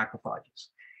lymphocytes and macrophages.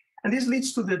 And this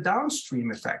leads to the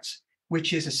downstream effects,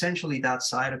 which is essentially that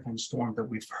cytokine storm that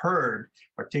we've heard,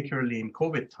 particularly in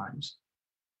COVID times,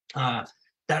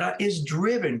 that is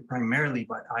driven primarily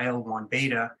by IL-1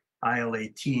 beta,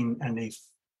 IL-18, and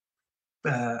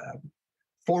a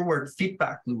forward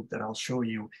feedback loop that I'll show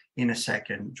you in a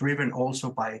second, driven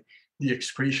also by the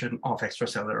excretion of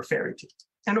extracellular ferritin.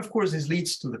 And of course, this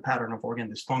leads to the pattern of organ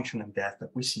dysfunction and death that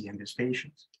we see in these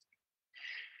patients.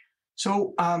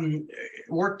 So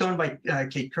work done by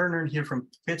Kate Kerner here from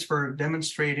Pittsburgh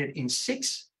demonstrated in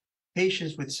 6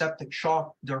 patients with septic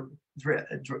shock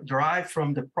derived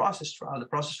from the PROCESS trial. The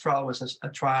PROCESS trial was a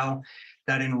trial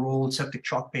that enrolled septic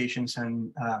shock patients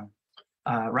and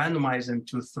randomized them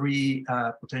to 3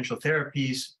 potential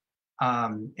therapies,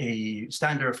 a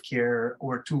standard of care,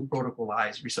 or 2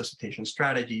 protocolized resuscitation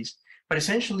strategies. But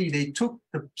essentially, they took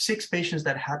the 6 patients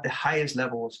that had the highest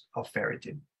levels of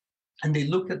ferritin, and they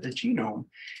looked at the genome,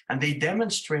 and they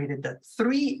demonstrated that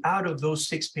 3 out of those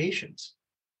 6 patients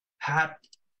had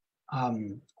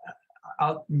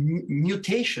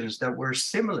mutations that were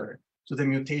similar to the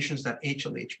mutations that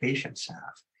HLH patients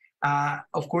have.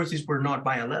 Of course, these were not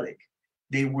biallelic.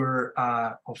 They were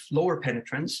of lower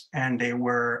penetrance, and they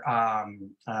were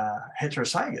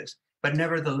heterozygous, but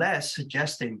nevertheless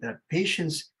suggesting that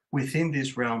patients within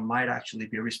this realm might actually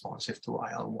be responsive to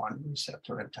IL-1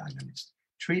 receptor antagonist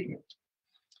treatment.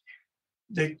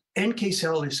 The NK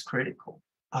cell is critical.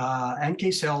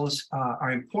 NK cells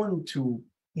are important to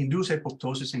induce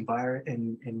apoptosis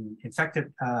in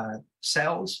infected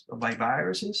cells by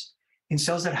viruses, in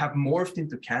cells that have morphed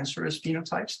into cancerous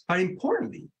phenotypes, but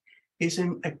importantly, is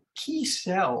a key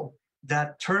cell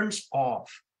that turns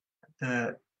off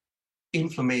the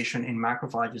inflammation in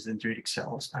macrophages, dendritic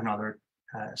cells, and other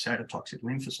cytotoxic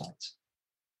lymphocytes.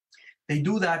 They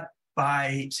do that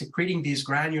by secreting these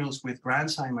granules with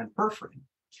granzyme and perforin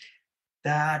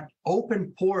that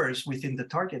open pores within the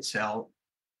target cell,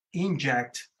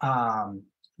 inject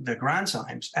the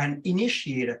granzymes, and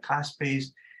initiate a caspase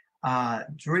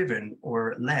driven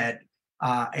or led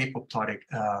apoptotic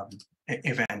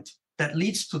event that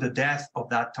leads to the death of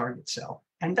that target cell.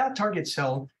 And that target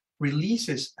cell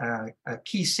releases a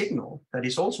key signal that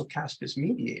is also caspase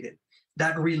mediated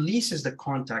that releases the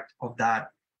contact of that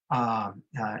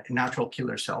natural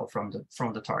killer cell from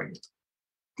the target.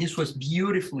 This was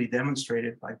beautifully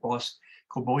demonstrated by Boss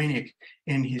Koboynik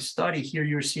in his study. Here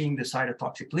you're seeing the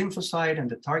cytotoxic lymphocyte and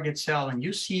the target cell, and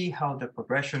you see how the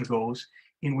progression goes,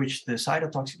 in which the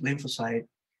cytotoxic lymphocyte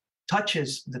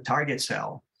touches the target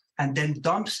cell and then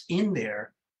dumps in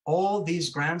there all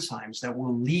these granzymes that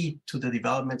will lead to the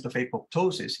development of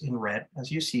apoptosis in red,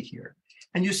 as you see here.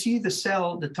 And you see the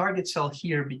cell, the target cell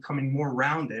here, becoming more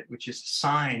rounded, which is a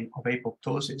sign of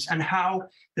apoptosis, and how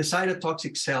the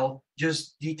cytotoxic cell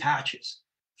just detaches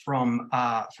from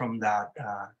that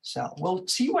cell. Well,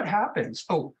 see what happens.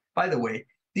 Oh, by the way,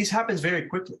 this happens very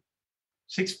quickly,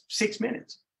 six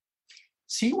minutes.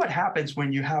 See what happens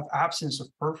when you have absence of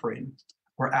perforin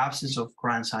or absence of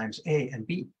granzymes A and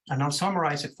B. And I'll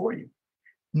summarize it for you.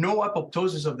 No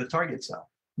apoptosis of the target cell,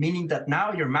 meaning that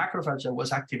now your macrophage that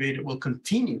was activated will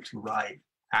continue to ride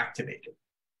activated.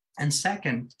 And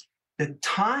second, the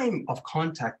time of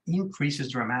contact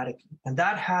increases dramatically, and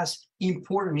that has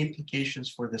important implications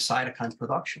for the cytokine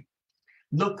production.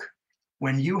 Look,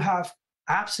 when you have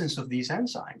absence of these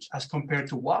enzymes as compared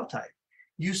to wild type,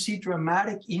 you see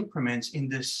dramatic increments in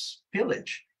the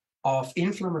spillage of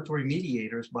inflammatory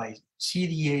mediators by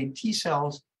CD8 T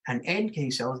cells and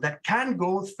NK cells that can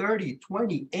go 30,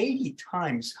 20, 80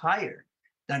 times higher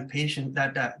than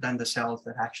than the cells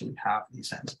that actually have these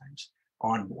enzymes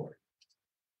on board.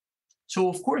 So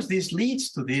of course, this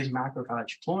leads to this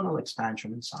macrophage clonal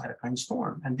expansion and cytokine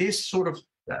storm. And this sort of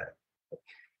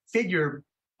figure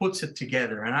puts it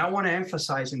together. And I want to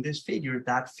emphasize in this figure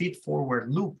that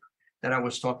feed-forward loop that I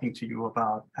was talking to you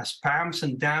about. As PAMs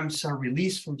and DAMs are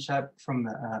released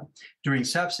during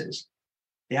sepsis,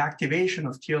 the activation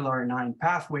of TLR9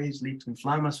 pathways lead to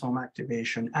inflammasome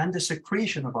activation and the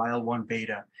secretion of IL-1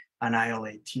 beta and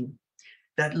IL-18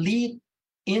 that lead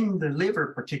in the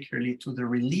liver particularly to the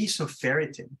release of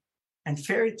ferritin. And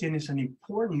ferritin is an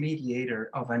important mediator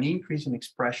of an increase in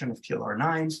expression of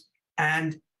TLR9s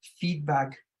and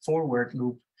feedback forward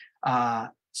loop,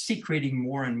 secreting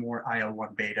more and more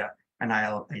IL-1 beta and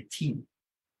IL-18.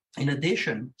 In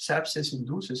addition, sepsis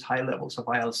induces high levels of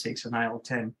IL-6 and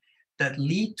IL-10 that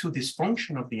lead to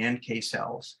dysfunction of the NK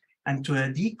cells and to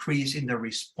a decrease in the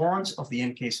response of the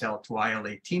NK cell to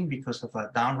IL-18 because of a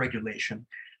downregulation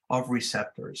of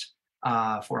receptors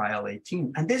for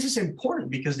IL-18. And this is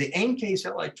important because the NK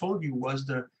cell, I told you, was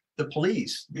the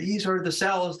police. These are the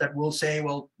cells that will say,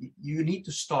 well, you need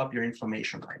to stop your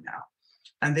inflammation right now.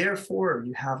 And therefore,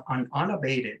 you have an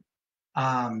unabated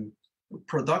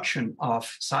production of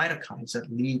cytokines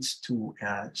that leads to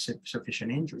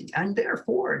sufficient injury. And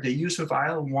therefore, the use of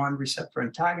IL-1 receptor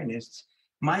antagonists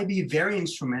might be very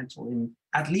instrumental in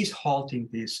at least halting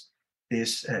this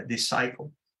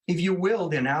cycle. If you will,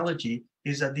 the analogy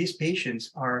is that these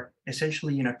patients are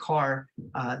essentially in a car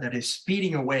that is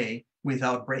speeding away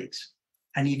without brakes.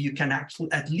 And if you can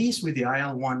actually, at least with the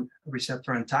IL-1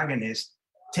 receptor antagonist,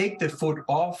 take the foot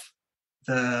off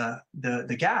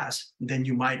the gas, then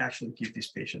you might actually give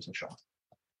these patients a shot.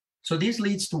 So this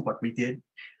leads to what we did.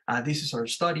 This is our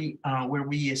study where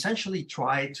we essentially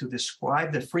tried to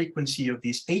describe the frequency of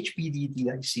this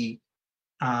HBD-DIC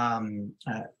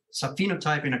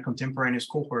subphenotype in a contemporaneous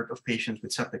cohort of patients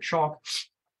with septic shock.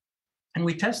 And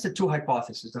we tested two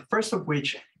hypotheses. The first of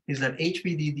which is that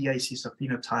HBD-DIC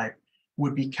subphenotype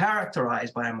would be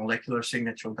characterized by a molecular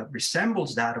signature that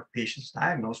resembles that of patients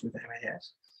diagnosed with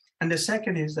MAS. And the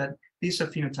second is that this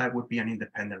subphenotype would be an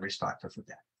independent risk factor for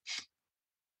death.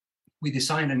 We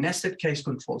designed a nested case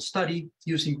control study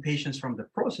using patients from the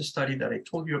PROCESS study that I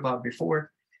told you about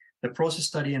before. The PROCESS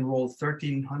study enrolled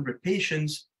 1,300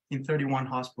 patients in 31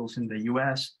 hospitals in the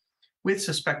US with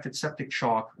suspected septic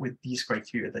shock with these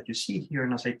criteria that you see here.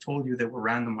 And as I told you, they were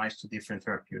randomized to different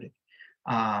therapeutic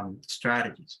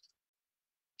strategies.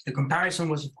 The comparison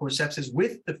was, of course, sepsis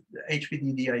with the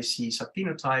HBD-DIC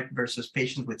subphenotype versus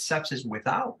patients with sepsis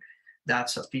without that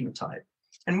subphenotype.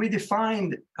 And we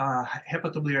defined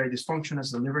hepatobiliary dysfunction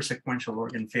as the liver sequential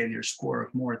organ failure score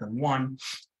of more than 1,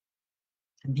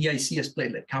 and DIC as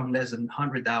platelet count less than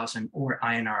 100,000, or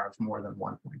INR of more than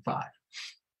 1.5.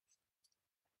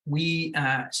 We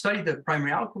studied the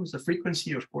primary outcomes, the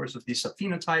frequency, of course, of this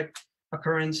subphenotype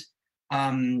occurrence,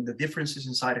 the differences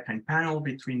in cytokine panel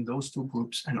between those two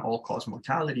groups, and all-cause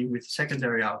mortality with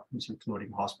secondary outcomes,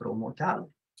 including hospital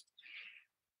mortality.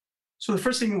 So the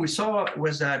first thing we saw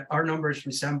was that our numbers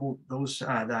resembled those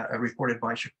that are reported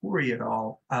by Shakuri et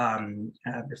al.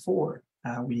 Before.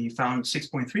 We found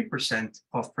 6.3%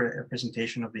 of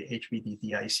presentation of the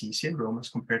HBD-DIC syndrome as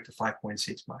compared to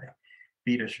 5.6% by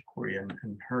Beta Shakuri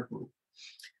and her group.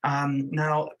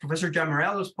 Now, Professor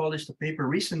Giamarellos published a paper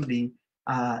recently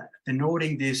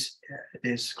denoting this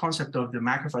concept of the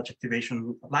macrophage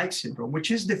activation-like syndrome, which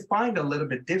is defined a little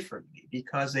bit differently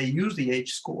because they use the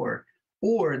H-score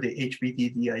or the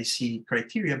HBD-DIC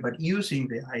criteria, but using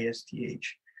the ISTH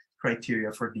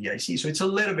criteria for DIC. So it's a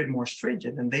little bit more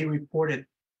stringent, and they reported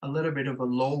a little bit of a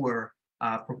lower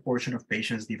proportion of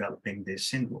patients developing this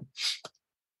syndrome.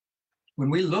 When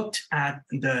we looked at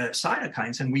the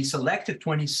cytokines, and we selected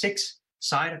 26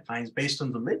 cytokines based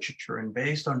on the literature and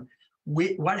based on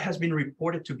what has been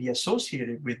reported to be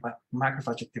associated with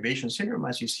macrophage activation syndrome,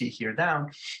 as you see here down,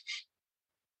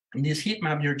 in this heat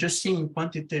map, you're just seeing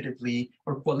quantitatively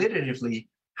or qualitatively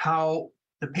how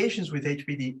the patients with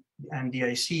HBD and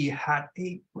DIC had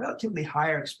a relatively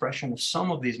higher expression of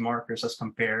some of these markers as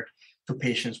compared to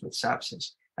patients with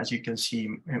sepsis, as you can see,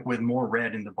 with more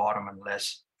red in the bottom and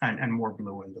less and more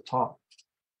blue in the top.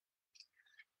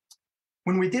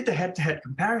 When we did the head-to-head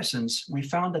comparisons, we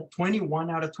found that 21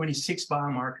 out of 26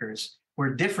 biomarkers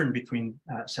were different between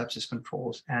sepsis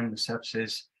controls and the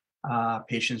sepsis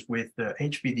patients with the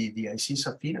HBD-DIC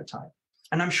subphenotype.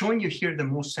 And I'm showing you here the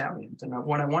most salient. And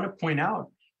what I want to point out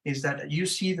is that you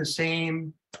see the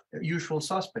same usual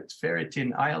suspects,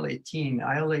 ferritin,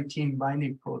 IL-18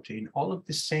 binding protein, all of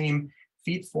the same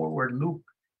feed-forward loop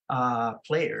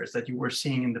players that you were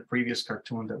seeing in the previous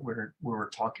cartoon that we were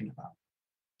talking about.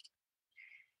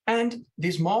 And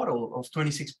this model of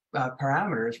 26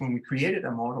 parameters, when we created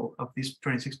a model of these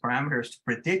 26 parameters to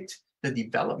predict the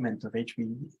development of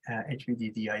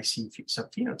HBD-DIC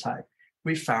subphenotype,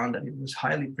 we found that it was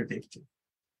highly predictive.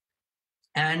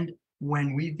 And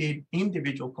when we did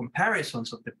individual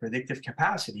comparisons of the predictive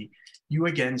capacity, you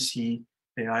again see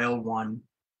the IL-1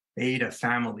 beta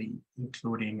family,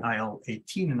 including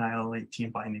IL-18 and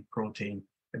IL-18 binding protein,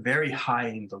 very high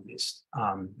in the list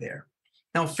there.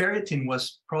 Now, ferritin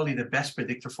was probably the best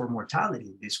predictor for mortality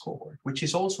in this cohort, which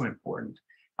is also important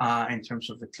in terms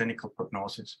of the clinical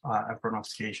prognosis and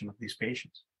prognostication of these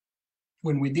patients.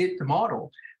 When we did the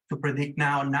model to predict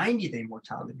now 90-day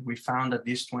mortality, we found that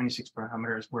these 26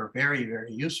 parameters were very,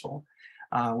 very useful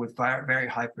with very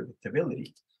high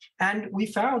predictability. And we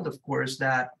found, of course,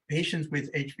 that patients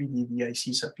with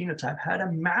HBD-DIC subphenotype had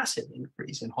a massive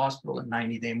increase in hospital and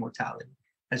 90-day mortality,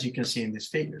 as you can see in these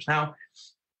figures. Now,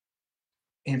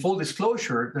 in full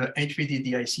disclosure, the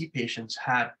HBD-DIC patients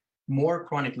had more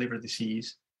chronic liver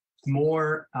disease,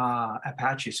 more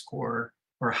Apache score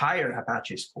or higher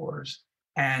Apache scores,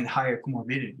 and higher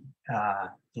comorbidity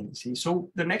in disease. So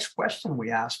the next question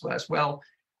we asked was, well,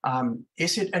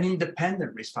 is it an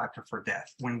independent risk factor for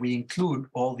death when we include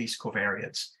all these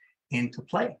covariates into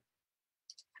play?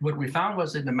 What we found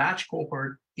was in the match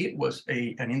cohort, it was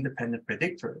an independent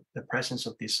predictor, the presence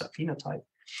of this subphenotype.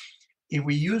 If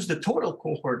we use the total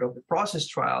cohort of the process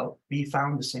trial, we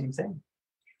found the same thing.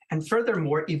 And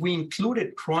furthermore, if we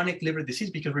included chronic liver disease,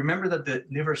 because remember that the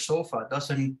liver SOFA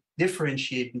doesn't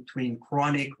differentiate between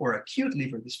chronic or acute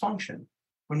liver dysfunction,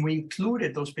 when we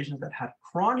included those patients that had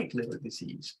chronic liver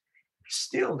disease,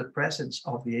 still the presence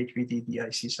of the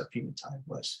HBD-DIC subphenotype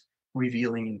was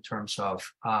revealing in terms of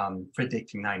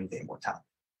predicting 90-day mortality.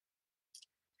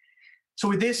 So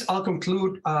with this, I'll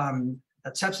conclude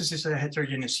that sepsis is a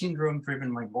heterogeneous syndrome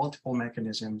driven by multiple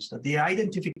mechanisms, that the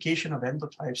identification of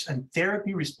endotypes and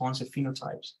therapy-responsive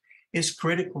phenotypes is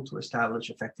critical to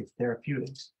establish effective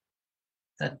therapeutics,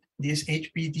 that this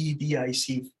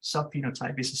HBD-DIC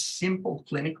subphenotype is a simple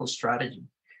clinical strategy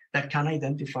that can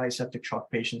identify septic shock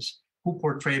patients who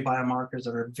portray biomarkers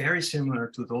that are very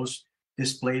similar to those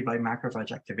displayed by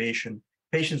macrophage activation,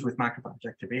 patients with macrophage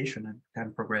activation and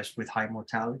can progress with high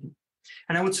mortality.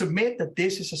 And I would submit that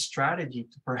this is a strategy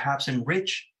to perhaps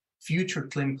enrich future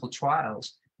clinical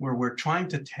trials where we're trying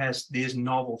to test these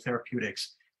novel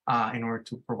therapeutics in order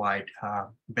to provide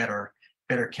better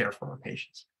care for our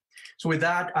patients. So with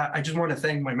that, I just want to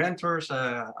thank my mentors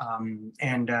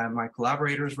and my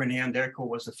collaborators. Renee Anderko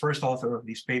was the first author of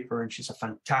this paper, and she's a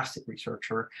fantastic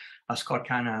researcher. Scott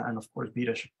Khanna and of course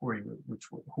Vida Shapuri,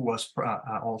 who was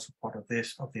also part of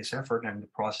this effort, and the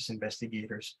process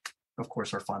investigators, of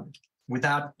course, are funded. With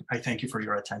that, I thank you for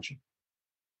your attention.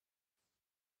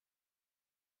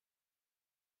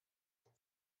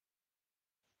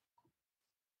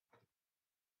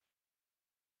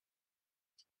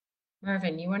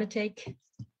 Marvin, you want to take?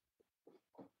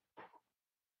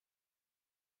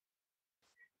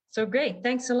 So great,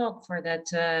 thanks a lot for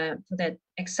that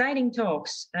exciting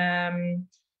talks.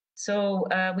 So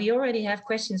we already have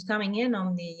questions coming in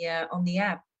on the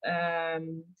app,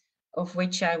 of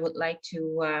which I would like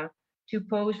to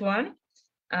pose one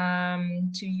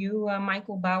to you,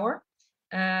 Michael Bauer.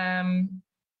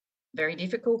 Very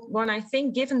difficult one, I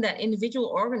think, given that individual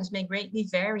organs may greatly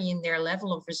vary in their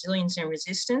level of resilience and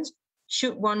resistance.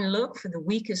 Should one look for the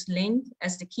weakest link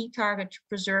as the key target to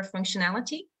preserve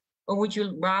functionality, or would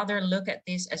you rather look at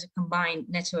this as a combined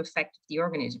netto effect of the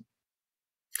organism?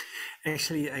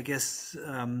 Actually, I guess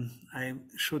I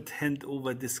should hand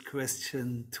over this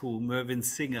question to Mervyn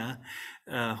Singer,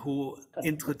 who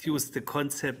introduced the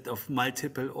concept of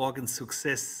multiple organ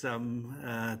success some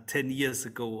 10 years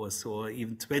ago or so, or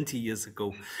even 20 years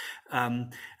ago.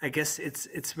 I guess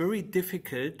it's very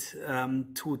difficult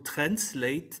to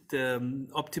translate the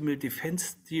optimal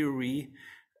defense theory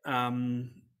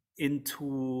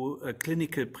into a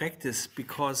clinical practice,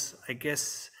 because I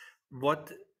guess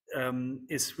what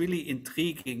is really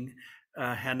intriguing.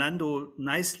 Hernando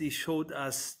nicely showed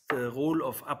us the role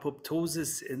of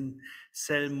apoptosis in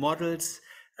cell models,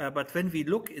 but when we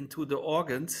look into the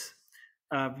organs,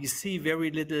 we see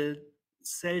very little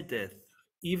cell death.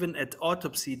 Even at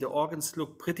autopsy, the organs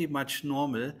look pretty much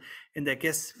normal, and I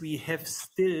guess we have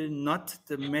still not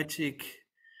the magic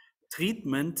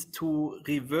treatment to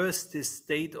reverse this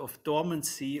state of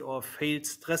dormancy or failed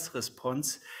stress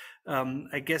response.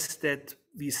 I guess that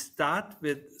we start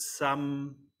with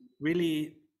some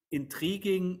really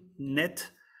intriguing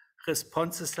net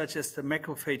responses such as the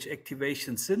macrophage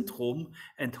activation syndrome,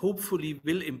 and hopefully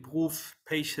will improve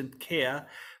patient care.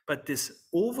 But this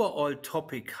overall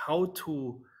topic, how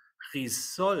to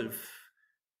resolve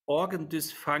organ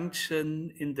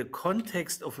dysfunction in the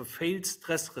context of a failed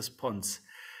stress response,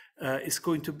 is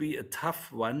going to be a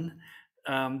tough one.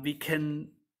 We can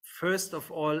first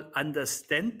of all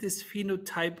understand this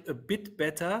phenotype a bit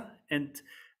better, and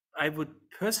I would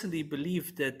personally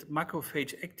believe that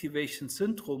macrophage activation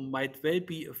syndrome might well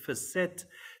be a facet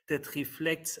that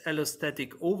reflects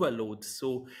allostatic overload.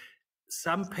 So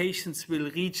some patients will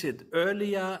reach it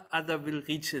earlier, other will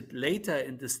reach it later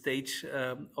in the stage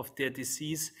of their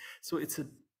disease. So it's a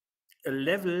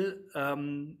level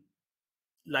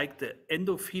like the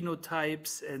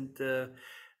endophenotypes and the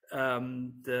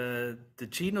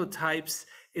genotypes.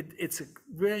 It's a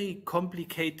very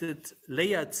complicated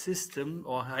layered system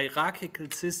or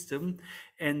hierarchical system,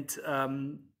 and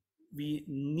we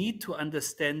need to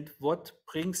understand what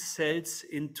brings cells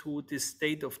into this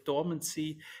state of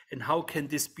dormancy and how can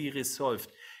this be resolved.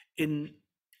 In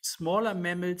smaller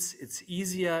mammals, it's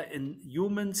easier. In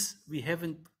humans, we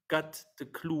haven't got the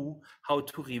clue how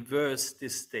to reverse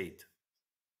this state.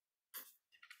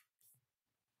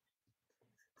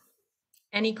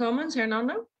 Any comments,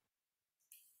 Hernando?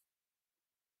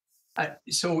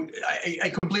 So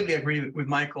I completely agree with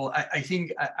Michael. I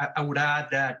think I would add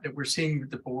that we're seeing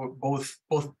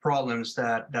both problems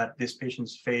that these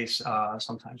patients face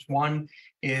sometimes. One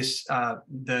is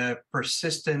the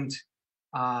persistent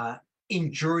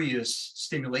injurious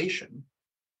stimulation,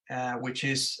 which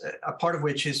is a part of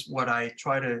which is what I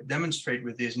try to demonstrate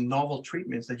with these novel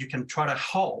treatments that you can try to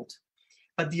halt.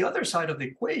 But the other side of the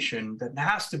equation that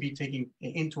has to be taken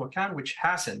into account, which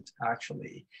hasn't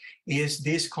actually, is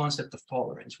this concept of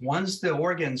tolerance. Once the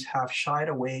organs have shied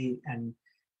away and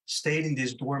stayed in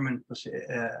this dormant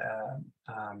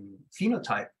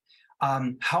phenotype,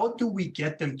 how do we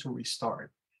get them to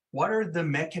restart? What are the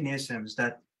mechanisms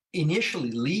that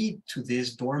initially lead to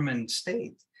this dormant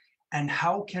state? And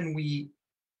how can we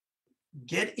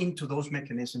get into those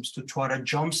mechanisms to try to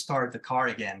jumpstart the car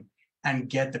again and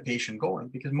get the patient going?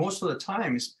 Because most of the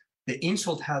times the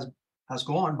insult has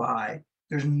gone by,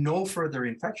 there's no further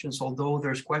infections, although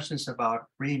there's questions about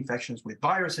reinfections with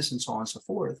viruses and so on and so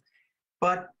forth.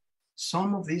 But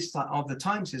some of these of the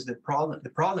times is the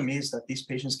problem is that these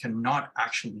patients cannot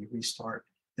actually restart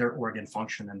their organ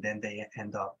function, and then they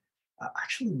end up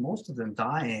actually most of them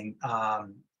dying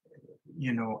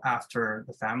after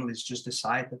the families just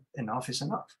decide that enough is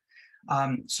enough.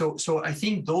 So I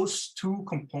think those two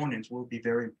components will be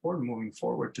very important moving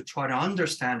forward to try to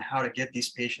understand how to get these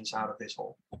patients out of this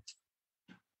hole.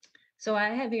 So I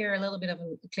have here a little bit of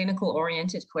a clinical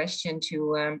oriented question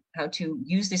to how to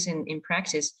use this in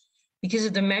practice, because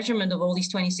of the measurement of all these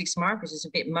 26 markers is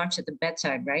a bit much at the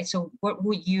bedside, right? So what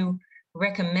would you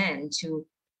recommend to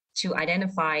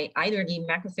identify either the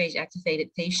macrophage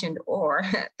activated patient or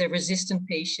the resistant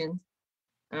patient?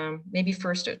 Maybe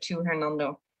first to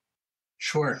Hernando.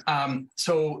 Sure.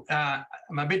 So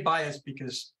I'm a bit biased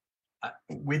because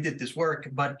we did this work,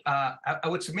 but I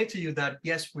would submit to you that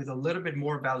yes, with a little bit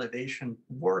more validation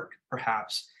work,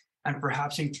 perhaps, and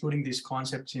perhaps including these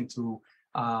concepts into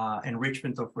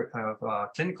enrichment of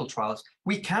clinical trials,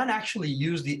 we can actually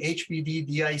use the HBD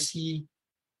DIC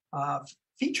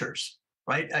features,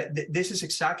 right? This is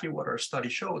exactly what our study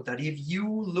showed, that if you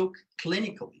look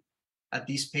clinically at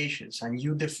these patients and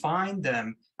you define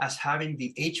them as having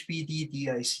the HBD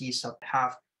DIC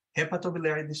have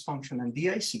hepatobiliary dysfunction and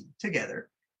DIC together,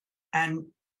 and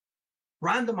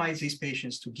randomize these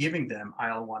patients to giving them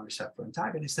IL-1 receptor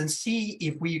antagonists, and see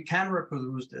if we can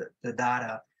reproduce the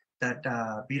data that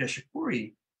Bita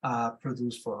Shakuri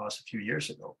produced for us a few years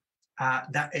ago.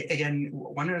 That again,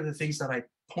 one of the things that I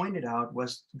pointed out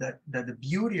was that the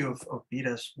beauty of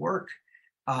Bita's work,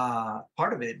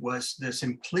 part of it was the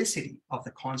simplicity of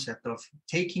the concept of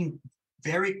taking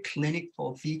very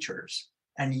clinical features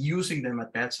and using them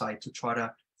at bedside to try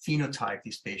to phenotype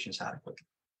these patients adequately.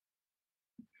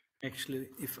 Actually,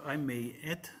 if I may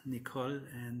add, Nicole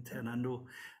and Hernando,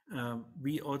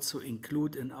 we also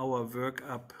include in our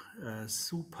workup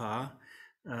SUPA,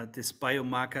 this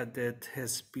biomarker that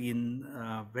has been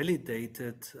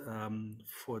validated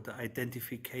for the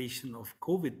identification of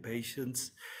COVID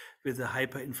patients with a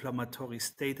hyperinflammatory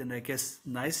state, and I guess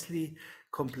nicely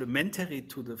complementary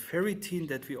to the ferritin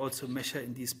that we also measure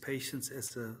in these patients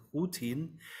as a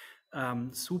routine.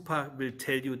 SUPA will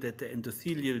tell you that the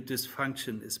endothelial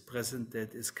dysfunction is present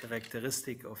that is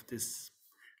characteristic of this,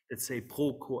 let's say,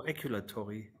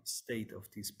 pro-coagulatory state of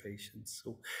these patients.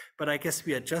 So, but I guess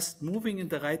we are just moving in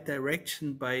the right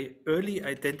direction by early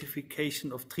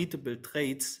identification of treatable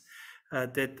traits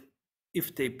that,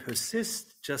 if they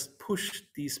persist, just push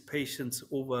these patients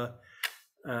over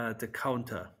the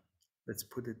counter. Let's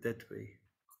put it that way.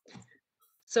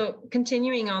 So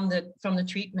continuing on from the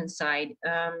treatment side,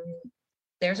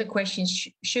 there's a question,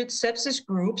 should sepsis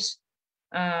groups,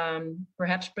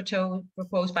 perhaps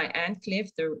proposed by Ann Cliff,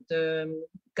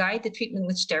 guide the treatment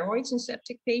with steroids in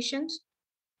septic patients?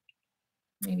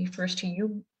 Maybe first to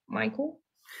you, Michael.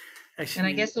 Actually, and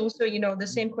I guess also, you know, the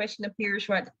same question appears,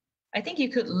 right? I think you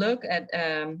could look at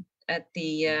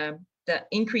the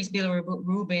increased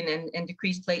bilirubin and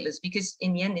decreased platelets, because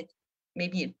in the end,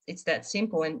 it's that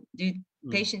simple. And do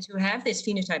patients who have this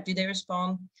phenotype, do they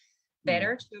respond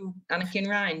better to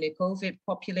anakinra in the COVID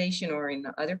population or in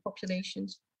other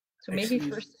populations? So maybe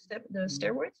first step, the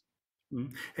steroids?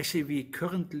 Actually, we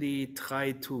currently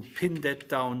try to pin that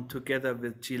down together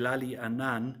with Jilali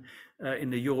Annan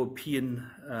in a European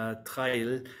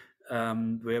trial,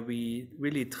 where we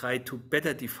really try to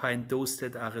better define those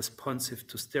that are responsive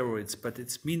to steroids. But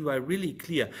it's meanwhile really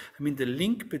clear. I mean, the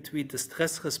link between the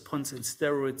stress response and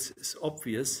steroids is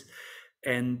obvious.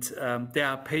 And there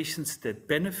are patients that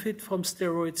benefit from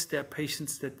steroids. There are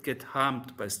patients that get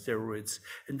harmed by steroids.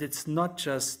 And it's not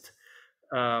just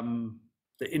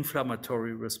the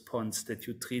inflammatory response that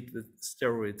you treat with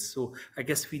steroids. So I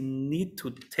guess we need to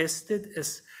test it.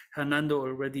 As Hernando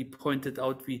already pointed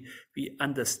out, we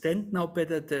understand now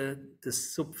better the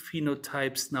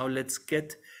subphenotypes. Now let's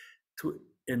get to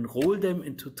enroll them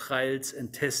into trials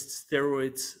and test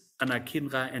steroids,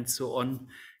 anakinra, and so on,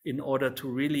 in order to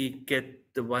really get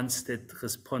the ones that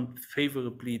respond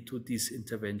favorably to these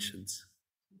interventions.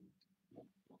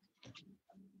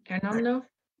 Hernando?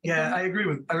 Yeah, I agree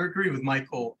with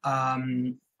Michael.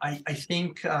 I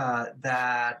think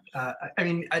that I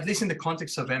mean, at least in the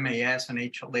context of MAS and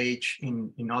HLH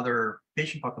in other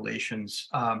patient populations,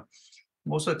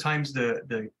 most of the times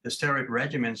the steroid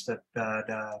regimens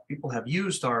that people have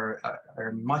used are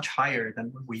much higher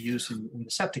than what we use in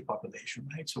the septic population,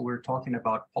 right? So we're talking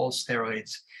about pulse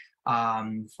steroids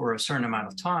for a certain amount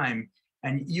of time,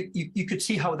 and you could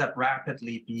see how that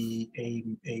rapidly be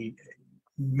a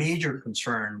major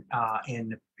concern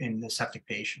in the septic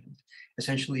patient,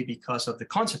 essentially because of the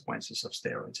consequences of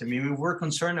steroids. I mean, we're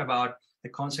concerned about the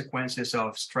consequences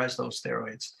of stress dose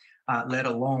steroids, let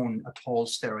alone a total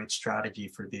steroid strategy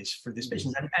for these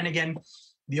patients. And again,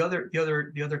 the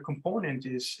other component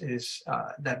is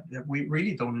that we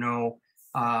really don't know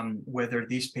whether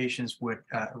these patients would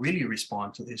really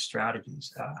respond to these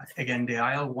strategies. Again, the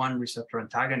IL-1 receptor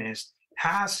antagonist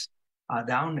has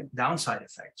downside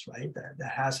effects, right? That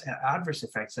has adverse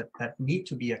effects that need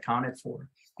to be accounted for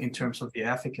in terms of the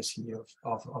efficacy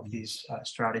of these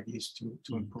strategies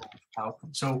to improve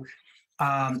outcomes. So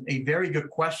a very good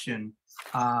question,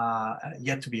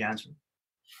 yet to be answered.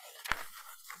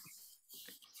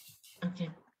 Okay.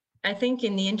 I think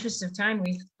in the interest of time,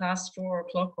 we've passed 4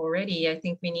 o'clock already. I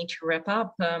think we need to wrap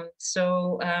up.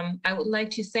 I would like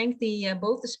to thank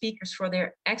both the speakers for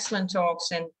their excellent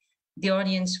talks, and the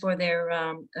audience for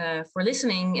for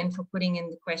listening and for putting in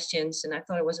the questions. And I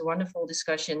thought it was a wonderful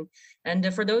discussion.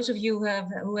 And for those of you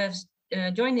who have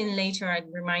joined in later, I'd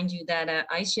remind you that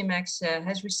ICMx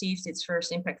has received its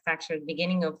first impact factor at the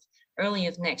beginning of early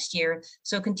of next year.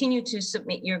 So continue to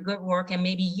submit your good work, and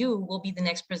maybe you will be the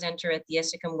next presenter at the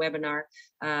ESICM webinar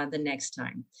the next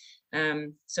time.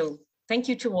 So thank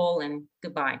you to all, and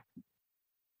goodbye.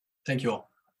 Thank you all.